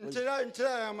Kamocha. Ntera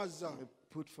y'amazza.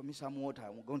 Put for me some water.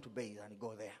 I'm going to bathe and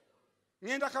go there.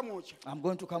 Ngenda kamwokya. I'm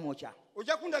going to Kamocha.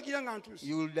 Ojja kundagira nga ntuuse.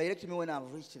 You will direct me when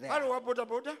I've reached there. Kale wa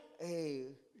bodaboda Hey,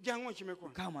 jangu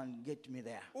okimekwa. come and get me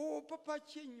there. Papa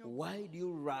ki ennyo. Why do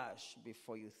you rush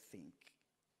before you think?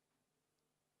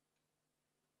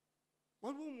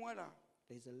 Waliwo omuwala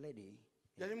There's a lady.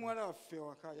 yali muwala waffe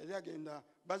waka yali agenda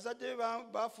bazadde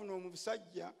baafuna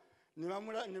omusajja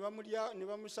ne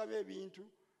bamusaba ebintu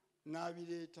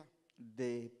n'abireeta.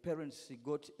 The parents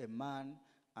got a man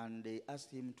and they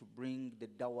asked him to bring the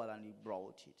dowel and he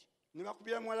brought it. Ne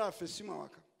bakubira muwala waffe essimu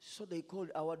awaka. So they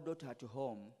called our daughter at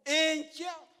home.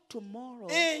 Enkya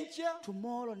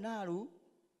Tomorrow, Naru,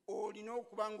 olina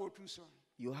okuba ng'otuuse wano.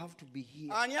 you have to be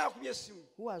here. Ani akubye essimu?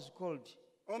 Who has called?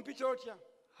 Ompita otya?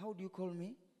 How do you call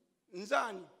me? Nze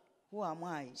ani? Who am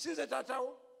I? Si nze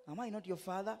taatawo. Am I not your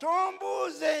father?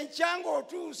 Tombuuze enkya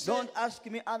ng'otuuse. Don't ask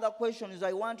me other questions.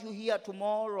 I want you here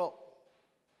tomorrow.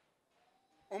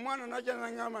 Omwana n'ajja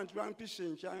n'aŋŋamba nti bampise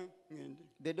enkya ŋŋende.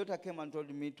 The daughter came and told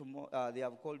me tomorrow. They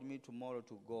have called me tomorrow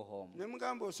to go home. Ne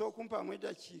mugamba osooka kumpaamu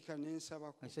eddakiika ne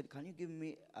nsabako. I said, can you give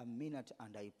me a minute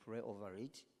and I pray over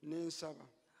it? Ne nsaba.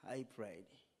 I prayed.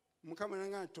 Mukama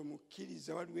n'aŋŋamba nti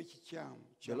tomukkiriza waliwo ekikyamu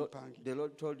The Lord, ky'ampangira. the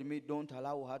Lord told me, don't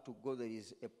allow her to go. There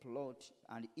is a plot,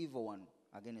 an evil one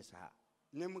against her.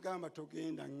 Ne mugamba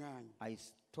togenda ŋŋaanyi. I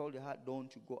told her,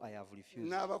 don't go. I have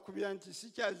refused. N'abakubira nti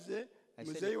sikyazze I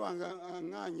said- muzeeyi wange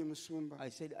aŋŋaanye musumba. I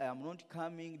said, I am not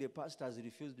coming. The pastor has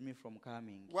refused me from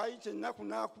coming. Wayita ennaku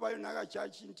n'akubayo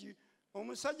n'agakyaki nti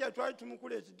omusajja twali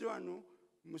tumukuleetedde wano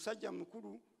musajja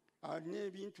mukulu alina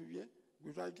ebintu bye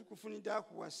gwe twali tukufunidde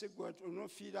akuwase gwe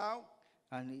onoofiiraawo.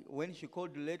 And when she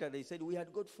called later, they said, we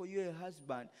had got for you a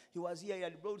husband. He was here. He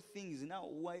had brought things. Now,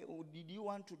 why did you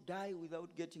want to die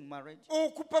without getting married?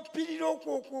 Okupapirira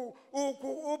okwo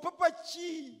opapa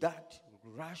ki? That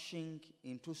rushing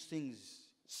into things.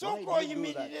 Sooka Why do you do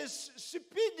oyimirire that?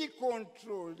 speed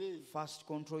control. First,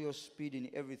 control your speed in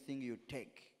everything you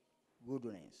take.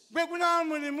 Goodness. Bwe gunaaba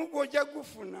mulimu gw'ojja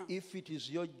gufuna. If it is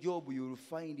your job, you will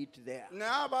find it there. Naye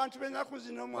abantu b'ennaku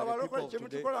zino mu But the people abalokole of kye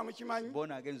today, mutukola mukimanyi.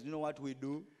 born again, do you know what we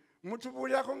do?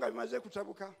 Mutubuulirako nga bimaze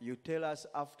kutabuka. You tell us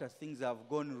after things have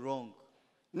gone wrong.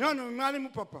 Nono mwali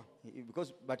mupapa.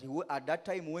 At that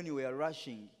time when you were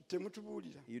rushing,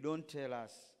 Temutubuulira. you don't tell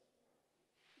us.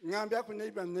 Ngambya ku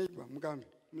neighbor mugambe.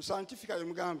 Mu scientifically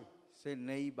mugambe. Say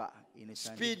neighbor in a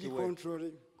Speed scientific way.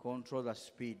 controlling. Control the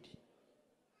speed.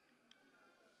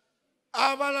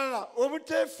 Abalala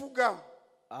obuteefuga.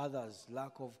 Others,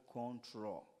 lack of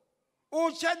control.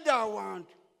 Okyadde awantu.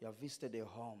 You have visited a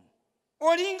home.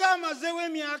 olinga amazeewo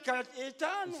emyaka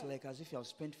 5 It's like as if you have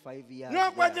spent 5 years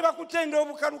n'okuba gye there. bakutenda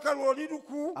obukalukalu oli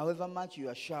luku. However much you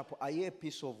are sharp, are you a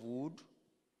piece of wood?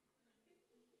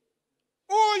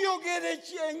 oyogera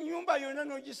ennyumba yonna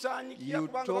n'ogisaanikira You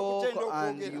kubanga talk bakutenda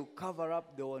and okwogera. you cover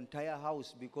up the entire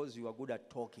house because you are good at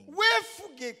talking.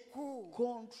 weefugeko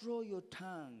Control your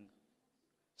tongue.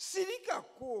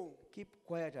 sirikako Keep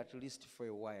quiet at least for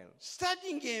a while.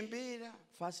 studying embeera.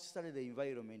 First, study the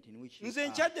environment in which you nze are.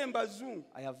 nkyadde mu bazungu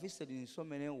I have visited in so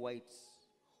many white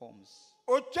homes.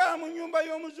 okyala mu nnyumba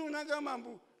y'omuzungu n'agamba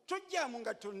mbu tojjaamu nga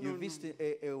You tonnono. visit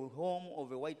a home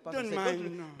of a white person. Don't Say,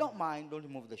 mind, no. don't mind, don't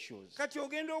move the shoes. kati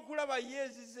ogenda okulaba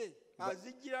yeezize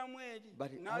azigiramu eri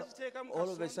But n'aziteeka mu all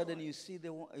of a kasonda sudden we. you see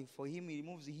for him he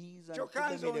removes his and kyokka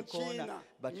puts nze them in the corner. onkiina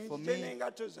But for nzite me,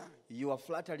 n'engato zange. you are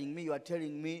flattering me, you are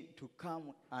telling me to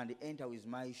come and enter with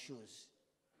my shoes.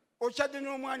 okyadde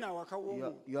n'omwana awaka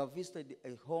w'omu. You have visited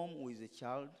a home with a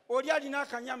child. oli alina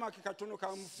akanyama ke katono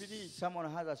ka mu firiiji. Someone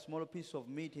has a small piece of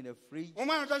meat in a fridge.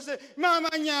 omwana otase maama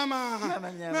nyama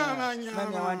Mama nyama. maama Mommy, I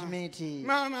want nyama meat.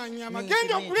 maama nyama Meat,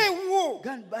 genda meat. okula ewuwo. Go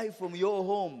and buy from your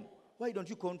home. Why don't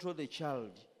you control the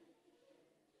child?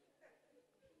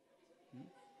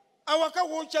 awaka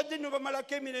wookyadde no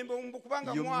bamalako emirembe omumbu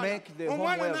kubanga You mwana make the home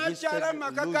omwana where n'akyala mu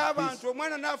maka visited g'abantu lose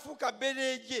omwana n'afuuka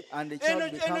bereegye. And the child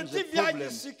eno becomes a tivi problem.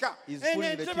 agisika He's eno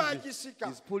pulling the entebe TV. agisika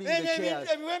He's pulling the eno chairs.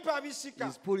 ebiwempe abisika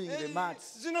He's pulling the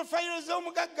mats. zino fayiro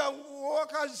z'omugagga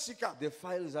waka azisika. The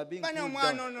files are being bane pulled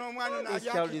omwana down. ono omwana ono This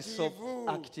ali child is so akitiivu.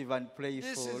 active and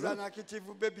This is playful. an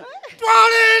active baby.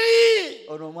 twala eri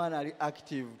Ono mwana ali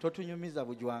active. Totunyumiza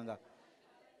bujwanga.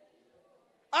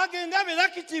 agenda abeera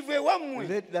active ewammwe.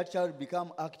 Let that child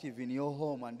become active in your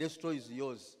home and destroys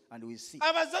yours, and we see.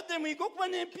 abazadde muyige okuba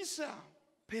n'empisa.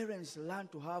 Parents learn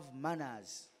to have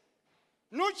manners.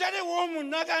 n'okyala ew'omu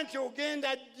naga nti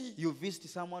ogenda ddi. You visit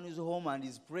someone's home and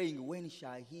is praying, when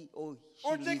shall he or she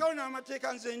leave? oteekawo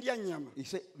n'amateeka nze ndya nnyama. He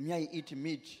said, may I eat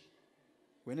meat?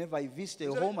 Whenever I visit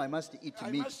a home, I must eat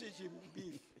I meat. must eat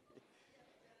beef.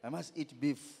 I must eat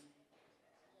beef.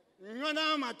 nywa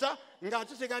n'amata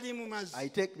ng'ate tegaliimu mazzi. I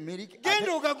take milk.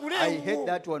 Genda ogagule I ewuwo. hate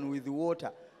that one with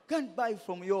water. Can't buy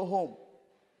from your home.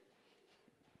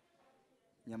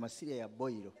 Nyamasire ya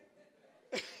boilo.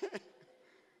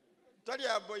 tali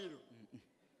ya boyiro.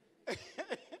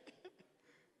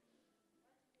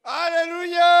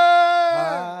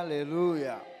 Hallelujah.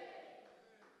 Hallelujah.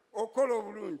 okola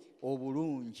obulungi.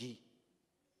 Obulungi.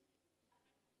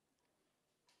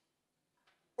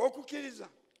 okukkiriza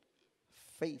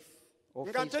Faith or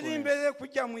nga teri faithfulness, mbeera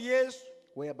ekujja mu yesu.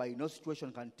 whereby no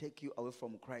situation can take you away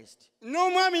from Christ.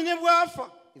 n'omwami ne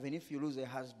bw'afa Even if you lose a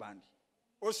husband,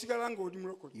 osigala ng'oli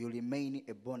mulokole. you remain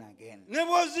a born again. ne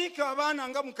bw'oziika abaana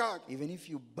nga 6 Even if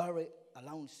you bury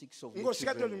around 6 of your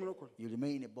ng'osigadde oli children, mulokole. you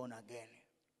remain a born again.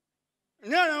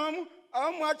 naye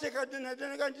abamu ateekadde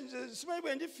naddanaga nti nze simanyi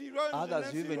bwe ndifiirwa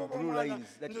Others even drew lines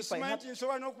that nze if I simanyi have- nti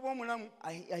nsobola n'okuba omulamu.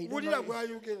 I don't bulira know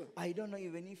gw'ayogera. I don't know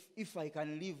even if I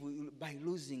can live by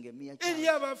losing a mere eri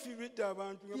child. abafiiridde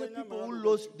abantu nga There are balina people who amalabo.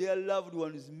 lost their loved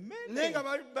ones, naye many, nga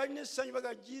balina essanyu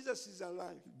baga jesus is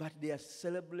alive. but they are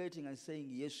celebrating and saying,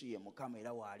 Yesu ye Mukama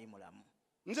era waali mulamu.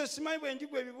 nze simanyi bwe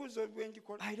ndigwa ebibuuzo bwe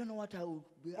ndikola. I don't know what I would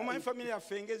be. omanyi famire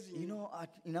yaffe You engezi know,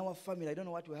 in our family, I don't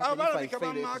know what will happen if I abalabika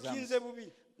fail bamaakinze exams.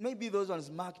 bubi. Maybe those ones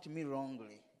marked me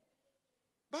wrongly.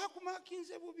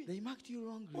 bakumaakinze bubi. They marked you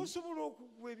wrongly. osobola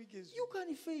okugwa ebigezo. You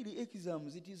can fail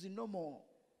exams, it is normal.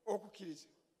 okukkiriza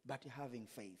But having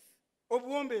faith,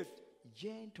 obuwombeefu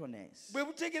gentleness, bwe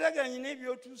butegeraganye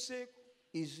n'ebyotuuseeko.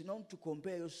 is not to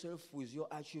compare yourself with your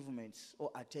achievements or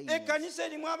attainments. ekkanisa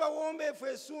erimu abawombeefu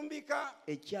esumbika.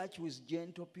 A church with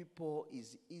gentle people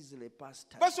is easily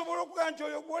pastored. basobola okugaa nti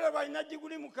oyo gwolaba alina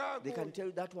diguli They can mukaaga.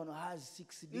 tell that one has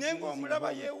 6 degrees. naye in ng'omulaba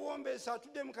Bible. yeewombeesa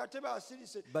atudde mu katebe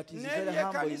asirise. But he's naye very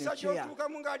humble in a ekkanisa chair.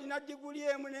 gy'otuukamu ng'alina diguli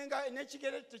emu naye nga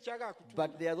n'ekigere tekyaga kutuuka.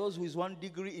 But there are those with 1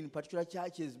 degree in particular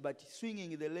churches, but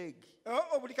swinging the leg.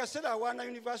 buli kaseera awaana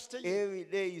university. Every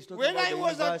day he's talking when about I the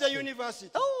was at the university.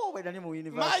 university. Oh, when I'm my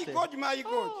university. god my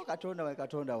god. Oh, Katonda we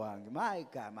Katonda wange. My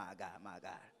God, my God, my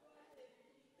God.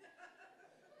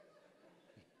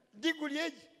 diguli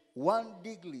egi 1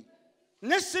 degree,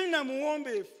 ne sirina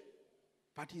muwombeefu.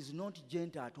 but he's not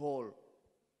gentle at all.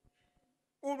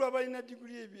 olwo abalina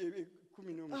diguli 11.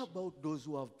 How about those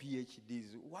who have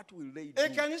PhDs? What will they do?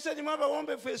 ekkanisa erimu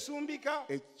abawombeefu esumbika.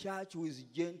 A church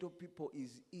with gentle people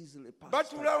is easily pastored.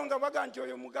 batuulawo nga baga nti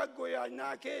oyo mugagga oyo alina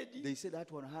akeedi. They say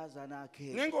that one has an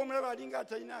arcade, naye ng'omulaba alinga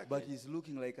atalina but akeedi. he's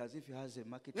looking like as if he has a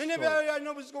market naye ne store. byalo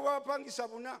alina obuzigo bw'abapangisa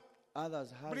buna.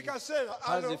 Others buli has kaseera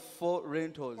alo 4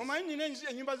 rentals. omanyi nina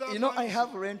ennyumba You know, I z'abapangisa.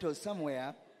 have rentals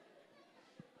somewhere.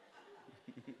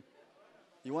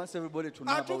 He wants everybody to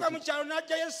know atuuka about mu it. kyalo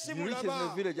n'ajjayo He essimu reaches in the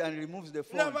laba village and removes the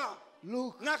phone. laba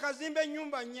Look, n'akazimba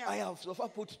ennyumba I nnya have so far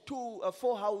put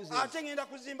 4 houses ate ngenda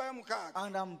kuzimbayo 6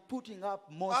 and I'm putting up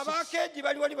more 6. abaakeedi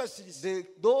bali wali basirise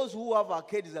Those who have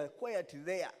arcades are quiet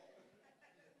there.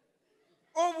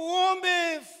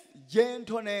 obuwombeefu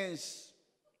Gentleness.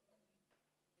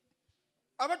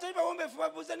 abatali bawombeefu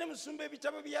babuuza ne musumba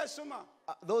ebitabo byasoma.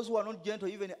 Those who are not gentle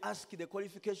even ask the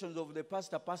qualifications of the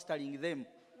pastor pastoring them.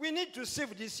 We need to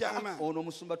save this young man. Ono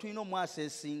musumba tulina omwasa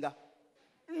esinga.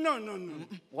 No.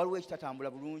 Waliwo ekitatambula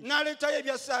bulungi. N'aleetayo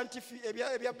ebya scientific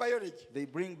ebya biology. They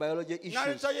bring biology issues.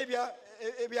 N'aleetayo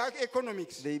ebya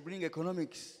economics. They bring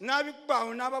economics.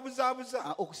 N'abikubaawo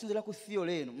n'ababuzaabuza. Okusinziira ku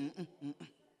theory eno.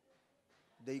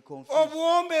 They confuse.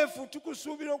 Obuwombeefu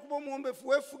tukusuubira okuba omuwombeefu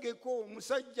weefugeko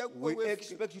musajja gwe We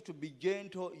expect you to be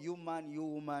gentle, you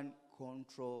woman,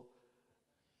 control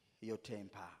your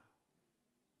temper.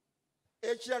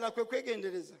 Ekirala kwe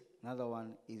kwegendereza. Another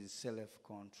one is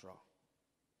self-control.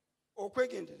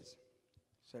 Okwegendereza.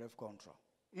 Self-control.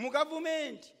 Mu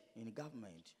gavumenti. In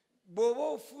government. Bw'oba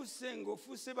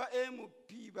ofuuse ba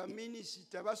MP ba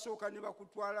minisita basooka ne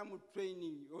bakutwala mu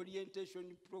training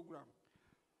orientation program.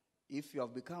 If you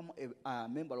have become a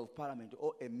member of parliament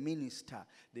or a minister,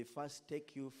 they first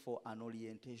take you for an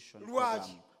orientation program.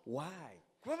 Why?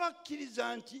 Kuba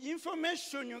bakkiriza nti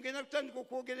information ogenda kutandika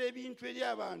okwogera ebintu eri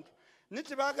abantu ne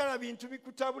tebaagala bintu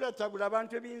bikutabulatabula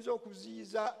abantu ebiyinza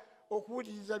okuziyiza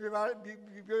okuwuliriza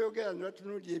byoyogera ne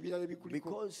batunuulira ebirala bikuliko.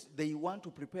 Because they want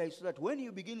to prepare you so that when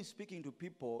you begin speaking to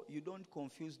people, you don't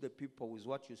confuse the people with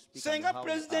what you speak. Senga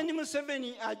President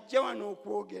Museveni ajja wano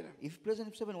okwogera. If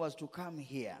President Museveni was to come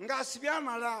here, ng'asibye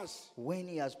amalaasi when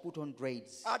he has put on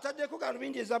braids, ataddeko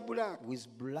galubindi eza black, with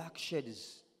black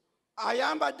shades,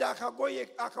 ayambadde akagoye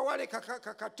akawale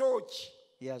kakatooki,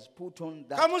 he has put on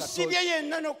that kamusibye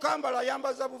yenna n'okambala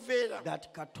ayambaza buveera.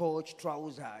 that katoch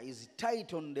trouser is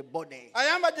tight on the body.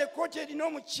 Ayambadde ekkooti erina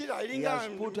omukira He has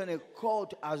put on a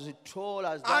coat as tall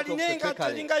as that of alina the engatto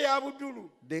Pekale. eringa ya Abudulu.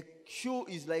 The shoe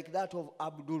is like that of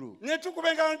Abdulu. Ne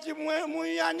tukubenga nti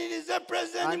muyanirize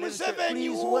President And then say, Museveni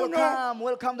please wuno.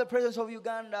 welcome the presence of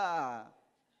Uganda.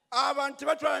 Abantu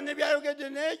batwala ne byayogedde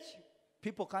n'eki.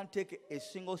 People can't take a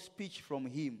single speech from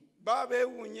him. Baba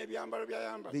beewuunya ebyambalo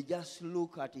by'ayambala. They just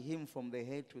look at him from the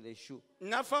head to the shoe.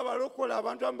 Naffe abalokola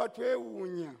abantu abamu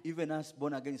batwewuunya. Even us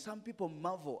born again, some people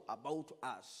marvel about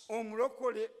us.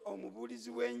 Omulokole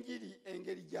omubuulizi w'enjiri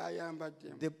engeri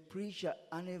gy'ayambaddemu. The preacher,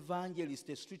 an evangelist,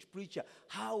 a street preacher,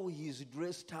 how he's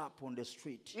dressed up on the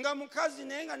street. Nga mukazi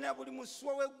naye nga na buli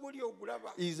muswa w'egguli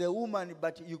ogulaba. He's a woman,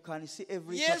 but you can see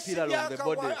every capital of the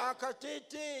body.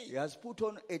 Akateeteeyi. He has put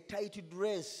on a tight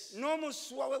dress.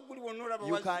 N'omuswa w'egguli wonna olaba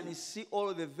You wazi. can see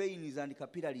all the veins and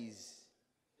capillaries.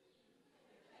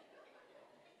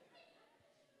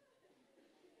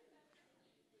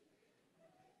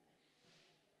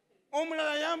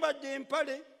 Omulala ayambadde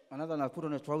empale. Another one has put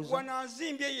on a trouser. Wano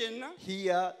azimbye yenna.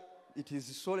 Here it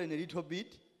is swollen a little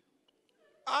bit.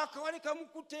 Akawale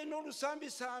kamukutte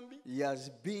n'olusambisambi. He has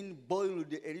been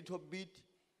boiled a little bit.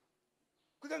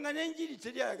 Kwega nga n'enjiri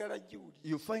teri ayagala giwulira.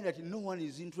 You find that no one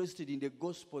is interested in the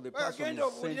gospel. The person Agenda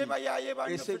is obuulire sending. bayaaye They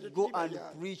banno said, go and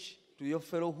preach to your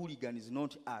fellow hooligans,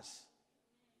 not us.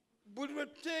 buli lwe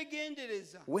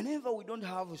tuteegendereza Whenever we don't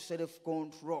have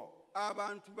self-control,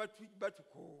 abantu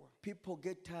batukoowa. people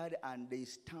get tired and they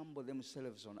stumble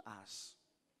themselves on us.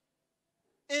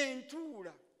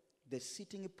 Entuula The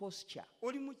sitting posture.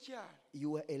 oli mukyala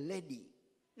You are a lady,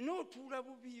 n'otuula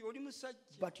bubi oli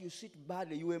musajja. but you sit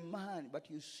badly. You are a man, but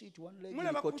you sit one leg in the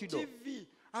Mulaba ku corridor. TV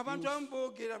abantu abamu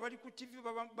boogera bali ku TV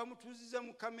bamutuuziza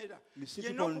mu kamera. You see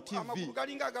Yenna people on amagulu TV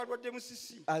galinga agalwadde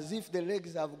musisi. as if the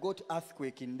legs have got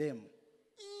earthquake in them.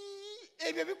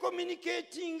 Ebyo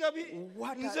bicommunicatinga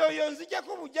What nze are- oyo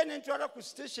nzijjako bujja ne ntwala ku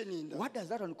station endala. What does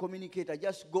that one communicate? I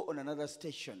just go on another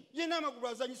station. Yenna amagulu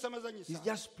azanyisa He's mazanyisa.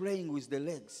 just playing with the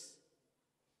legs.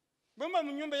 Bwemba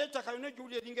mu nnyumba y'ettaka yonna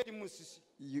gy'owulira eringa eri mu musisi.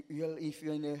 If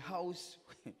you're in a house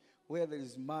where there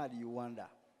is mud, you wonder.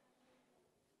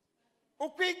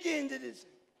 Okwegendereza.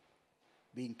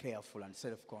 Being careful and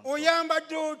self-control.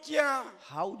 Oyambadde otya?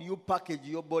 How do you package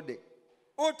your body?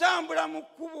 Otambula mu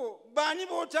kkubo. Baani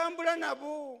b'otambula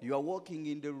nabo? You are walking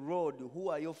in the road. Who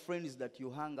are your friends that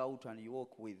you hang out and you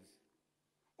walk with?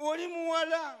 Oli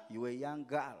muwala. You are a young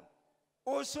girl.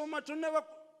 Osoma tonnaba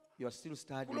You are still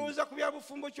studying. kulowooza ku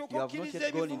byabufumbo You have not ky'okukkiriza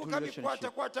yet gone into ebivubuka relationship.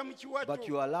 bikwatakwata mu kiwato. But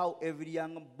you allow every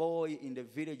young boy in the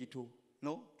village to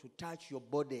touch your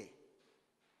body.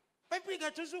 Bayibuli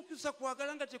gatozuukusa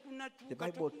kwagala nga The tekunnatuuka.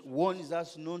 Bible warns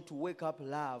us not to wake up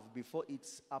love before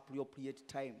its appropriate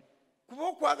time. kuba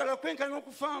okwagala kwenkana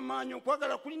okufa amaanyi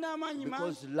okwagala kulina amaanyi mangi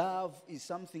Because love is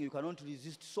something you cannot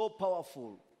resist, so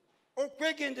powerful.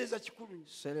 okwegendeeza kikulu.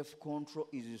 Self-control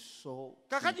is so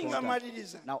Kakati nga important.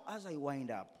 maliriza Now, as I wind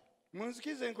up,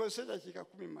 munzikize nkozesa dakiika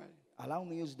 10 mali. allow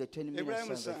me use the 10 minutes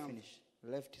Ibrahim as I Sam. finish.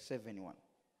 Left 71.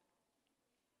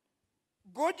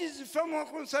 God is far more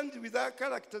concerned with our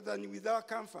character than with our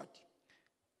comfort.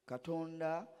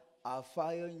 Katonda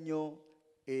afaayo nnyo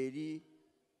eri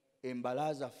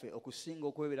embala zaffe okusinga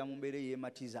okwebeera mu mbeera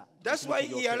eyeematiza. That's why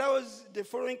he allows the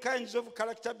following kinds of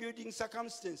character building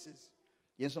circumstances.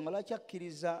 Yensonga lwaki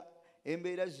akkiriza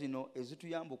embeera zino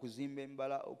ezituyamba okuzimba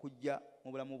embala okujja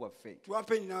mu bulamu bwaffe, To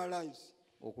happen in our lives.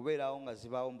 okubeerawo nga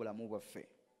zibaawo mu bulamu bwaffe.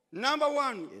 Number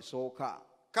one,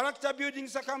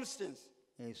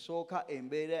 Esooka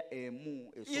embeera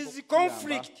emu is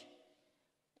conflict.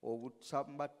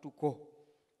 obusambattuko.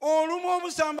 Olumu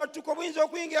obusambattuko buyinza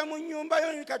okuyingira mu nnyumba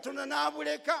yo ne Katonda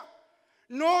n'abuleka,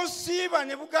 n'osiiba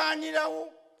ne bugaanirawo,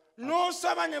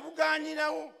 n'osaba ne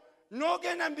bugaanirawo,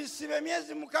 n'ogenda mu bisibo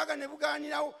emyezi 6 ne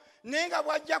bugaanirawo, naye nga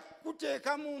bw'ajja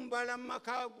kukuteeka mu mbala mu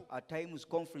maka go. At times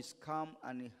conflicts come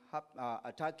and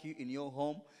attack you in your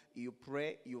home. You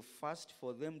pray, you fast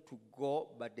for them to go,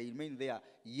 but they remain there.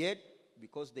 Yet,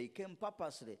 because they came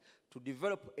purposely to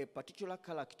develop a particular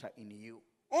character in you.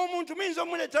 Omuntu muyinza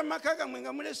omuleeta mu maka gammwe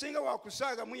nga mulesenga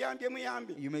wakusaaga muyambye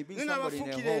You may be naye somebody in a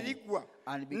n'abafuukira home eriggwa,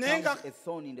 and naye becomes nga a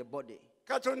thorn in the body.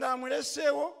 Katonda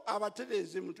amuleseewo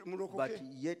abatereeze But mulokoke.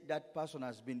 yet that person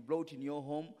has been brought in your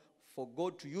home for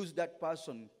God to use that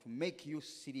person to make you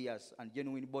serious and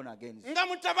genuine born again. Nga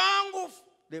mutabangufu,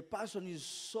 The person is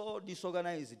so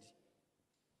disorganized,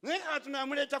 naye Katonda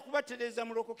amuleeta kubatereeza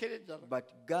mulokokere ddala.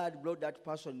 but God brought that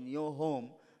person in your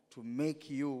home to make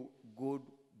you good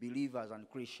believers and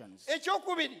Christians.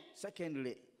 Ekyokubiri,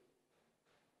 Secondly,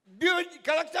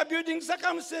 character building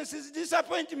circumstances,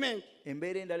 disappointment.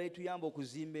 embeera endala etuyamba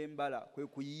okuzimba embala kwe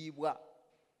kuyiibwa.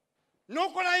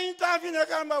 N'okola interview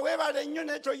n'agamba weebale nnyo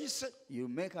naye toyise. You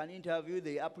make an interview,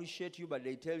 they appreciate you, but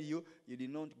they tell you you did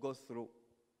not go through.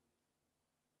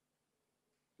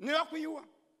 Ne bakuyiwa,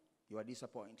 You are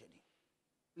disappointed.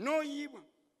 n'oyiibwa.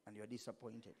 And you are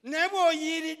disappointed. Naye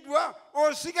bw'oyiiriddwa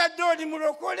osigadde oli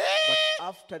mulokole. But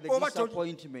after the Oba toli.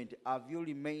 disappointment, have you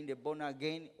remained born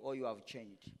again or you have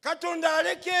changed? Katonda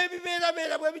aleka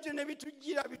ebibeerabeera bwe bityo ne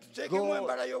bitujjira bituteekemu God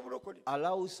embala y'obulokole.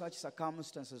 allow such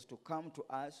circumstances to come to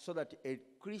us so that a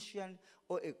Christian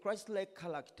or a Christ-like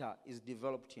character is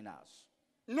developed in us.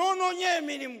 N'onoonya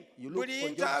emirimu, You look buli for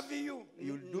jobs, interview.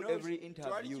 you do no, every twali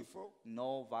interview, kifo.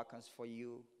 no vacancy for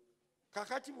you.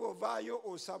 Kakati bw'ovaayo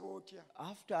osaba otya?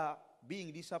 After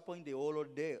being disappointed the whole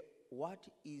day, what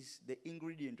is the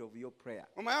ingredient of your prayer?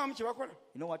 Omanyi kye bakola?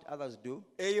 You know what others do?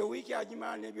 Eyo wiiki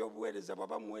agimala n'ebyobuweereza,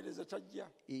 bw'aba muweereza tajja.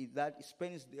 That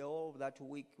spends the whole of that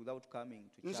week without coming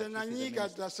to church. Nze This is the nanyiiga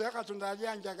ministry. dda seka Katonda ali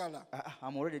anjagala.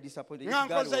 I'm already disappointed. Nga If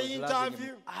God nkoze was loving interview.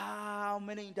 him, how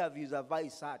many interviews have I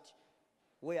sat?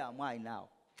 Where am I now?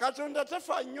 Katonda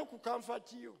tafa nnyo ku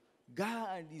comfort yo.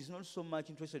 God is not so much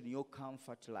interested in your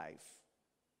comfort life.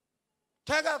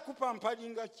 Tayagala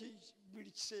kupampalinga buli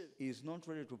kiseera. He is not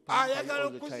ready to pamper you Ayagala all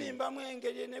the time. okuzimbamu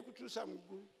engeri enekutuusa mu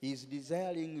ggulu. He is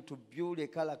desiring to build a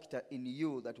character in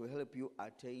you that will help you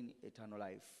attain eternal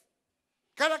life.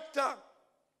 Character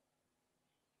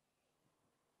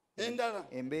endala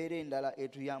Embeera endala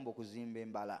etuyamba okuzimba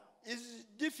embala. is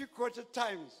difficult at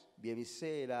times. Bye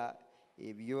biseera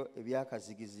ebyo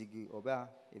ebyakazigizigi oba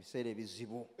ebiseera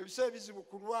ebizibu. Ebiseera ebizibu,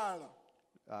 kulwala,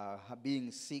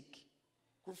 Being sick,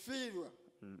 kufiirwa,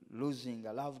 losing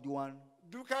a loved one,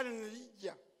 dduuka lino ne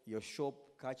lijja, your shop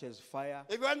catches fire,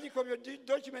 ebiwandiiko byo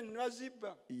document ne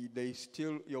bazibba. they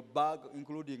steal your bag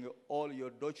including all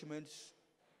your documents.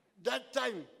 That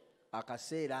time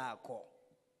Akaseera ako,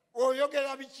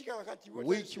 oyogera biki kakati?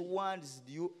 which ones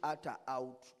do you utter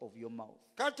out of your mouth?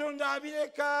 Katonda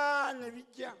abireka ne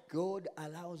bijja. God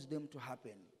allows them to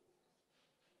happen.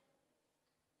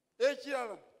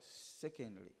 Ekirala,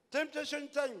 Secondly, temptation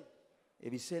time.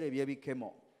 ebiseera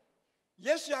ebyebikemo.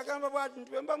 Yesu yagamba bw'ati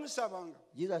nti bwe mba musabanga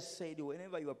Jesus said,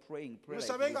 whenever you are praying, pray like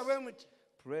musabenga this. bwe muti,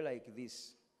 Pray like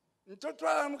this.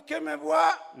 ntotwala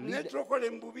mukemebwa ne tulokole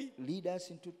mu bubi. Lead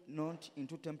us not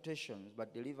into temptations,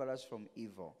 but deliver us from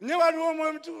evil. Ne waliwo omwoyo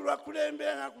omutukuvu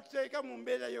lwakulembera n'akuteeka mu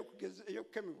mbeera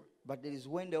ey'okukemebwa. But there is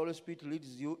when the Holy Spirit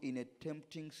leads you in a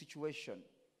tempting situation,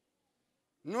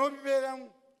 N'obibeeramu,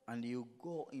 and you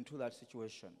go into that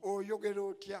situation. oyogera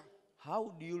otya?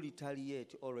 How do you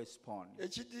retaliate or respond?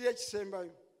 Ekiddira ekisembayo,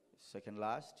 Second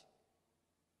last,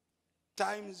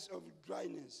 times of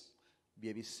dryness.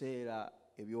 bye biseera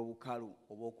ebyobukalu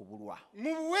oba okubulwa.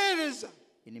 Mu buweereza,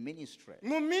 In ministry,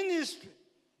 mu ministry,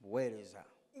 buweereza,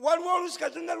 waliwo oluusi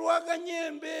katonda lwaganya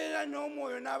embeera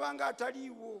n'omwoyo n'abanga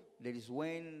ataliiwo. That is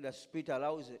when the Spirit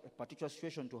allows a particular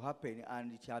situation to happen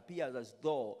and it appears as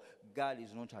though God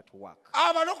is not at work.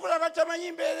 Abalokola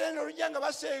batamanyi mbeera eno olujja nga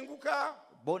basenguka.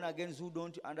 Born agains who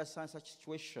don't understand such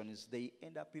situations, they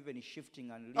end up even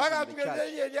shifting and leaving the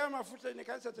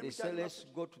church. They say, let's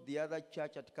go to the other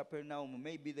church at Capernaum.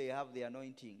 Maybe they have the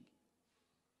anointing.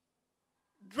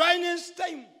 Dryness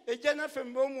time ejja naffe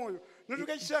mu b'omwoyo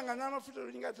notuka ekisanga n'amafuta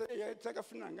olinga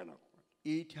tagafunanga nako.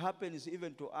 It happens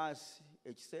even to us.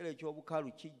 Ekiseera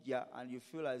ekyobukalu kijja and you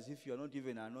feel as if you are not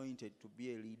even anointed to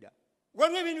be a leader.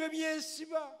 Waliwo ebintu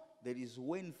ebyesiba. There is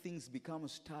when things become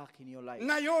stuck in your life.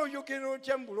 Naye oyogera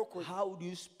otya mu bulokole? How do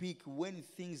you speak when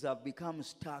things have become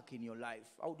stuck in your life?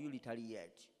 How do you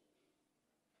retaliate?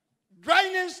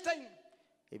 Dryness time.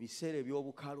 Ebiseera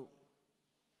ebyobukalu.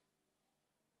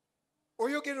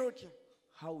 Oyogera otya?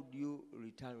 How do you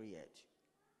retaliate?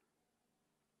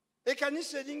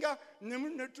 Ekkanisa eringa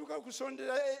netuuka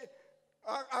kusondera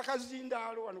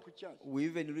akazindaalo wano ku church. We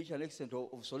even reach an extent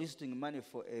of soliciting money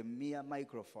for a mere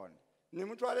microphone. Ne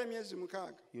mutwala emyezi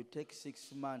 6. You take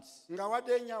 6 months. Nga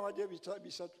wadde ennyo awadde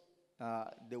 3.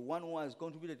 The one who has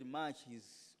contributed much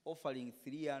is offering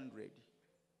 300.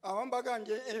 Abamu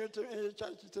bagambye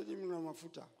church terimu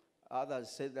n'amafuta. Others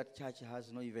say that church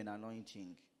has no even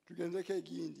anointing. Tugenzeko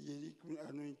egindi yeri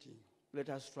anointing. Let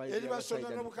us try the other side.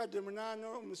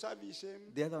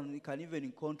 The other one can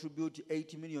even contribute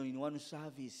 80 million in one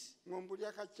service.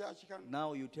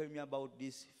 Now you tell me about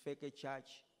this fake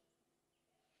church.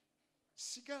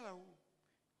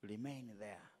 Remain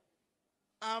there.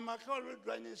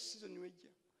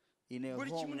 In a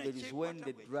home, that is when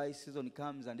the dry season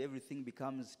comes and everything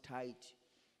becomes tight.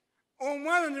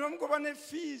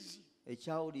 A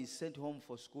child is sent home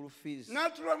for school fees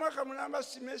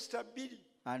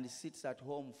and sits at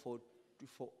home for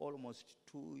almost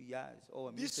 2 years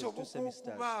or 2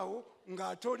 semesters.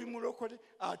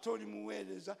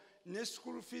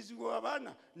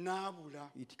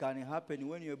 It can happen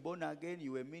when you're born again,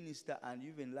 you're a minister, and you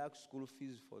even lack school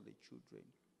fees for the children.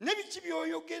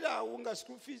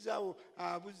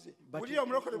 But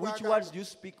which words do you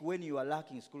speak when you are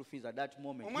lacking school fees at that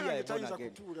moment? Here, born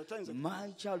again.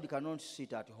 My child cannot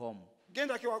sit at home.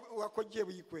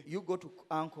 You go to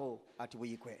uncle at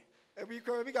Wikwe.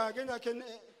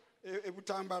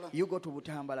 You go to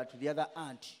Butambala to the other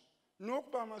aunt.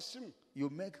 You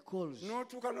make calls.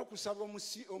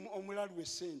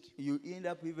 You end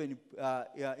up even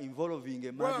involving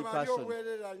a mad person.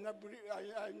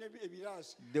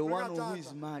 The one who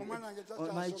is mad.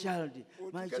 Oh, my child.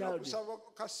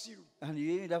 And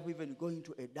you end up even going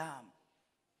to a dam.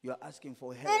 You are asking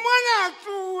for help. 1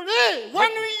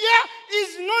 year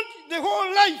is not the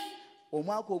whole life.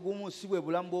 Omwaka ogumu si bwe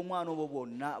bulamu bw'omwana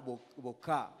obwo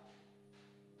bwokka.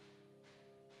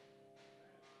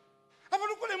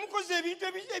 Abalokole mukoze ebintu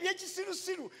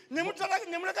ebyekisirusiru ne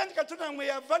mulaga nti Katonda mwe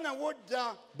yava nawo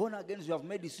dda. Born again, you have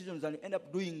made decisions and you end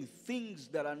up doing things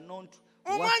that are not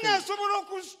omwana asobola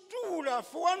okutuula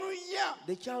for 1 year.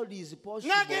 The child is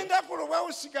possible. N'agenda akola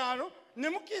obwawusigaalo ne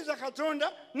mukkiriza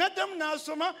Katonda n'addamu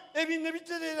n'asoma ebintu ne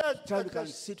bitereera. Child can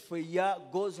sit for a year,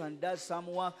 goes and does some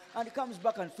work, and comes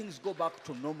back and things go back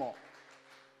to normal.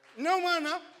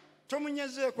 N'omwana you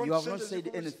have not said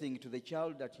anything to the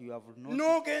child that you have not.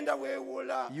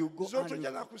 You go and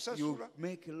you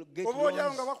get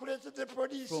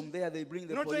loans. From there they bring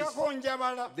the police.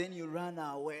 Then you run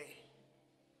away.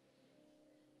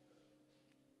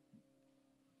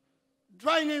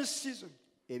 Dryness season.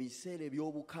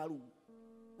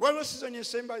 What season you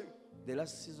saying by? The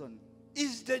last season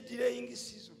is the delaying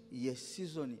season. Yes,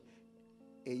 season.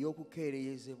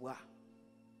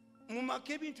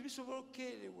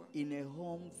 In a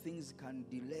home, things can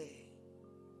delay.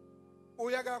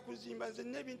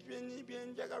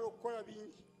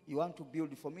 You want to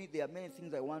build. For me, there are many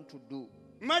things I want to do.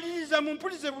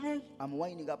 I'm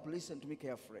winding up. Listen to me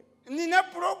carefully.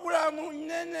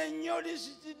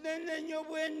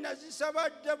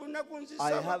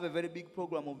 I have a very big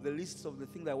program of the lists of the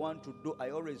things I want to do. I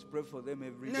always pray for them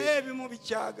every day.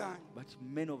 But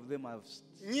many of them have.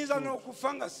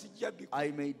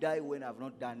 I may die when I've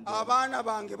not done them.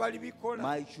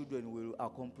 My children will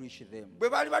accomplish them.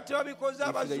 If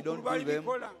they don't do them,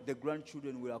 the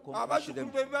grandchildren will accomplish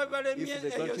them. If the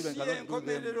grandchildren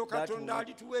cannot do them,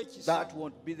 that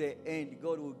won't be the end.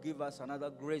 God will give us another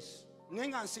grace.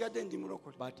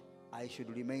 But I should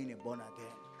remain born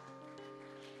again.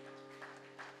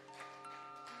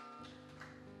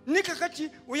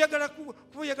 Nikakati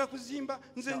uyagala kuzimba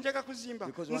nze njaga kuzimba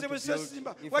nze bwe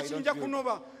sazimba wachinja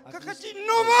kunoba kakati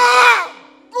noba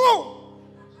go.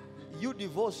 You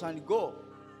divorce and go.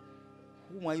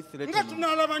 whom are you nga threatening?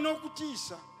 tunaalaba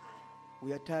n'okutiisa.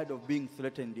 We are tired of being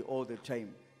threatened all the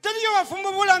time. Teriyo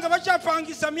bafumbubula nga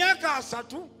bakyapangisa myaka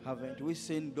 3. Haven't we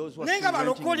seen those who are Naye still nga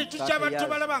renting balokole in 30 tukyaba years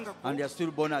tobalabangako. and they are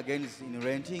still born again in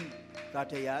renting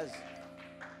 30 years?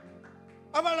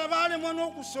 Abalala baalemwa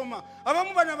n'okusoma.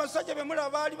 Abamu bano abasajja be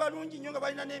mulaba baali balungi nnyo nga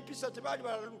balina n'empisa tebaali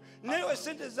balalu. Naye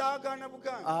essente zaagaana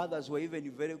bugaana. Others were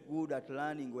even very good at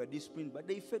learning, were disciplined, but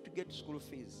they failed to get school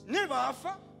fees. Ne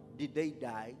baafa. Did they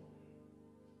die?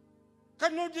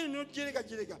 Kati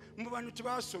n'ojerega mbu bano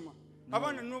tebaasoma.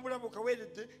 Abaana n'obulabo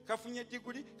kaweeredde kafunye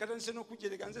diguli katandise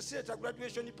n'okujerega. Nze sireeta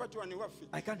graduation party wano ewaffe.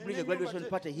 I can't bring a graduation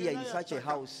party here in such a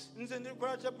house. Nze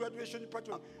ndikola kya graduation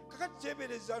party wano. Kakati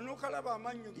kyebereza n'okalaba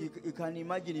amannyo ge. You can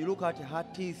imagine, you look at her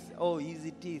teeth, oh,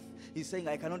 easy teeth. He's saying,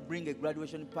 I cannot bring a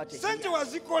graduation party Sente here.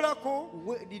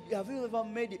 wazikolako. Have you ever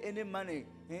made any money?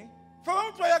 Eh? Fe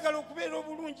abamu twayagala okubeera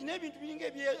obulungi n'ebintu biringa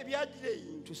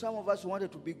ebyadireyingi. To some of us who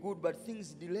wanted to be good, but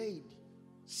things delayed.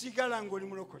 Sigala ng'oli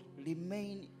mulokole.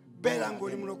 Remain Beera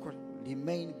ng'oli mulokole.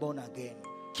 Remain born again.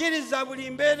 Kkiriza buli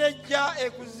mbeera ejja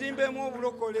ekuzimbemu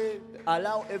obulokole.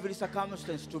 Allow every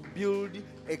circumstance to build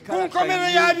a Ku character nkomero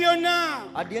in ya you.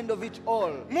 byonna At the end of it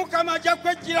all, Mukama ajja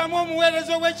kwejjiramu omuweereza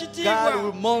God will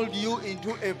ow'ekitiibwa mold you into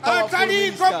a powerful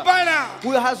ataliiko minister bbala,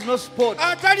 who has no spot,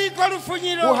 ataliiko who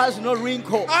lufunyiro, has no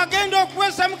wrinkle, agenda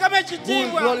okuweesa Mukama who will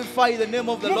ekitiibwa. glorify the name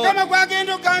of the Lord. Mukama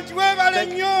gwagenda oga nti weebale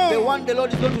The nnyo, one the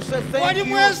Lord is going to say, wali thank you.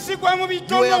 mwesigwa mu You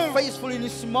bitono, are faithful in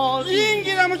small.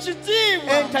 yingira mu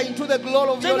kitiibwa Enter into the glory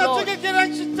of kye your Lord nategekera that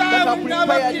kitaawe are prepared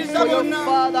n'abakkiriza for your bonna.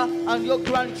 father and your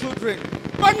grandchildren.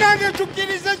 Bannange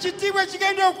tukkirize ekitiibwa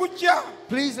ekigenda okujja.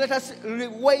 Please let us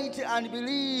wait and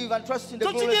believe and trust in the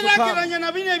glory to come. Tokigeraageranya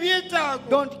na bino ebyetaago.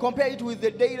 Don't compare it with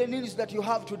the daily needs that you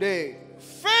have today.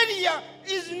 Failure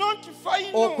is not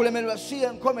final. Okulemererwa si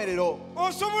enkomerero.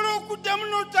 Osobola okuddamu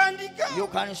n'otandika. You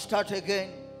can start again.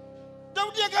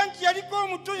 Dawudi yaga nti yaliko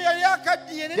omuto yali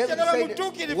akaddiye naye David kyalaba said,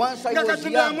 mutuukirivu once I nga was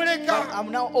Katonda young, but amuleka.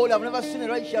 I'm now old. I've never seen a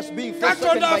righteous being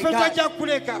forsaken Katonda by affe God. tajja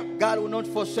kuleka. God will not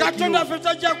forsake you. Katonda affe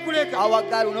tajja kuleka. Our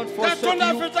God will not forsake Katonda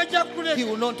affe you. tajja He kuleka.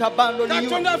 will not abandon you.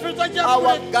 Katonda affe tajja Our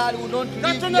kuleka. God will not leave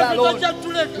Katonda you affe alone. tajja He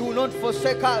tuleka. will not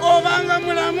forsake us. Obanga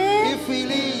mulamu If He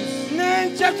lives,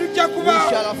 n'enkya tujja we kuba.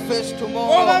 shall face Oba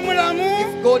tomorrow. mulamu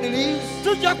If God lives,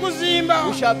 tujja kuzimba.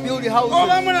 we shall build Oba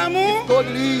houses. mulamu If God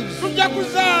lives, tujja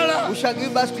kuzaala. we shall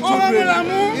give birth to Oba children.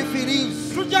 mulamu If He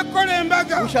lives, tujja kukola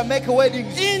embaga. we shall make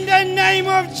weddings. In the name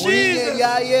of Mu linnya Jesus.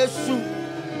 lya Yesu.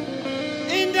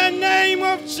 In the name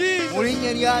of Mu Jesus.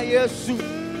 linnya lya Yesu.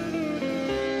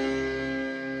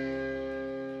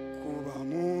 Kuba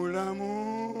mulamu.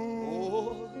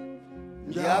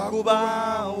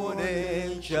 Yakubaawo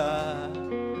n'enkya,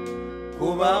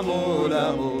 kuba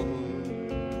mulamu,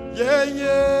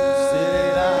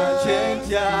 sirina kye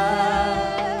ntya,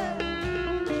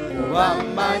 kuba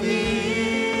mmanyi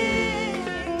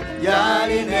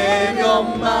yalina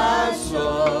eby'omu maaso,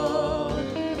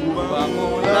 kuba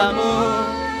mulamu,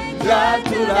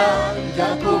 njatula nja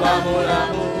kuba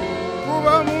mulamu,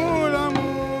 Kuba mulamu.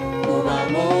 kuba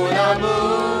mulamu,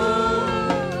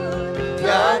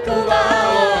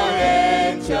 yakubaawo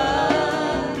n'enkya,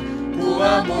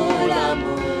 kuba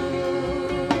mulamu,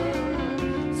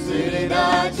 sirina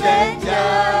kye ntya,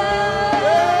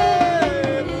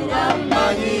 kuba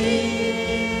mmanyi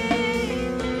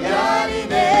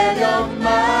yalina eby'omu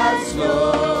maaso,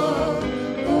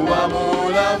 kuba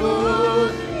mulamu,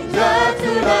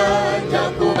 njatula nja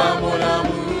kuba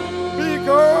mulamu.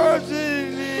 Because he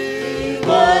lives.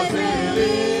 Because He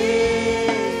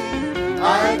lives, I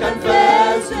can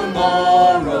face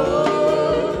tomorrow.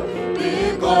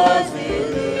 Because He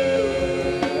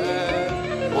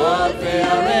lives, all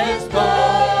fear is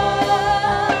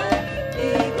gone.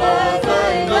 Because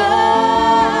I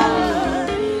know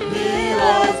He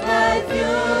holds my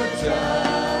future,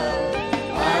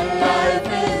 and life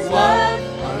is worth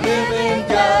living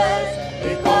just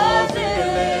because He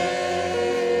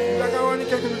lives.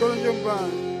 Ndagawanike ku mikono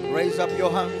gy'omubantu. Raise up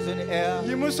your hands in the air.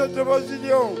 Yimusa eddoboozi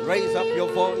lyo. Raise up your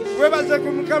voice. Weebaze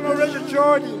ku Mukama olw'ekyo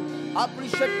ky'oli.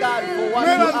 Appreciate God for what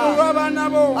you Mwebaze are. olw'abaana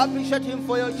bo. Appreciate Him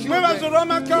for your Mwebaze children.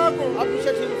 olw'amaka go.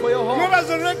 Appreciate Him for your home.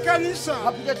 Mwebaze olw'ekkanisa.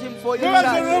 Appreciate Him for your Mwebaze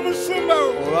church. olw'omusumba wo.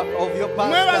 Of your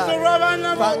Mwebaze pastor.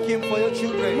 olw'abaana bo. Thank Him for your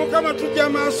children. Mukama tujja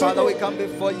maaso Father, go. we come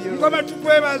before you. Mukama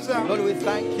tukwebaza. Lord, we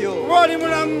thank you Oba oli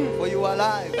mulamu. for you are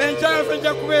alive. Enkya yaffe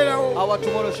ejja kubeerawo. Our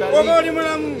tomorrow shall Oba live. oli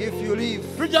mulamu. If you live,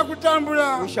 Tujja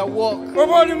kutambula. we shall walk.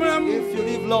 Oba oli mulamu. If you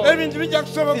live, Lord, Ebintu bijja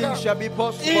kusoboka. things shall be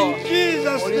possible. In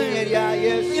Jesus' Mu linnya name. lya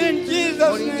Yesu. In Jesus'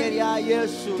 Mu linnya name. lya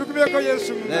Yesu. Tukubeko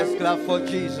Yesu mu Let's ngalo. clap for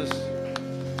Jesus.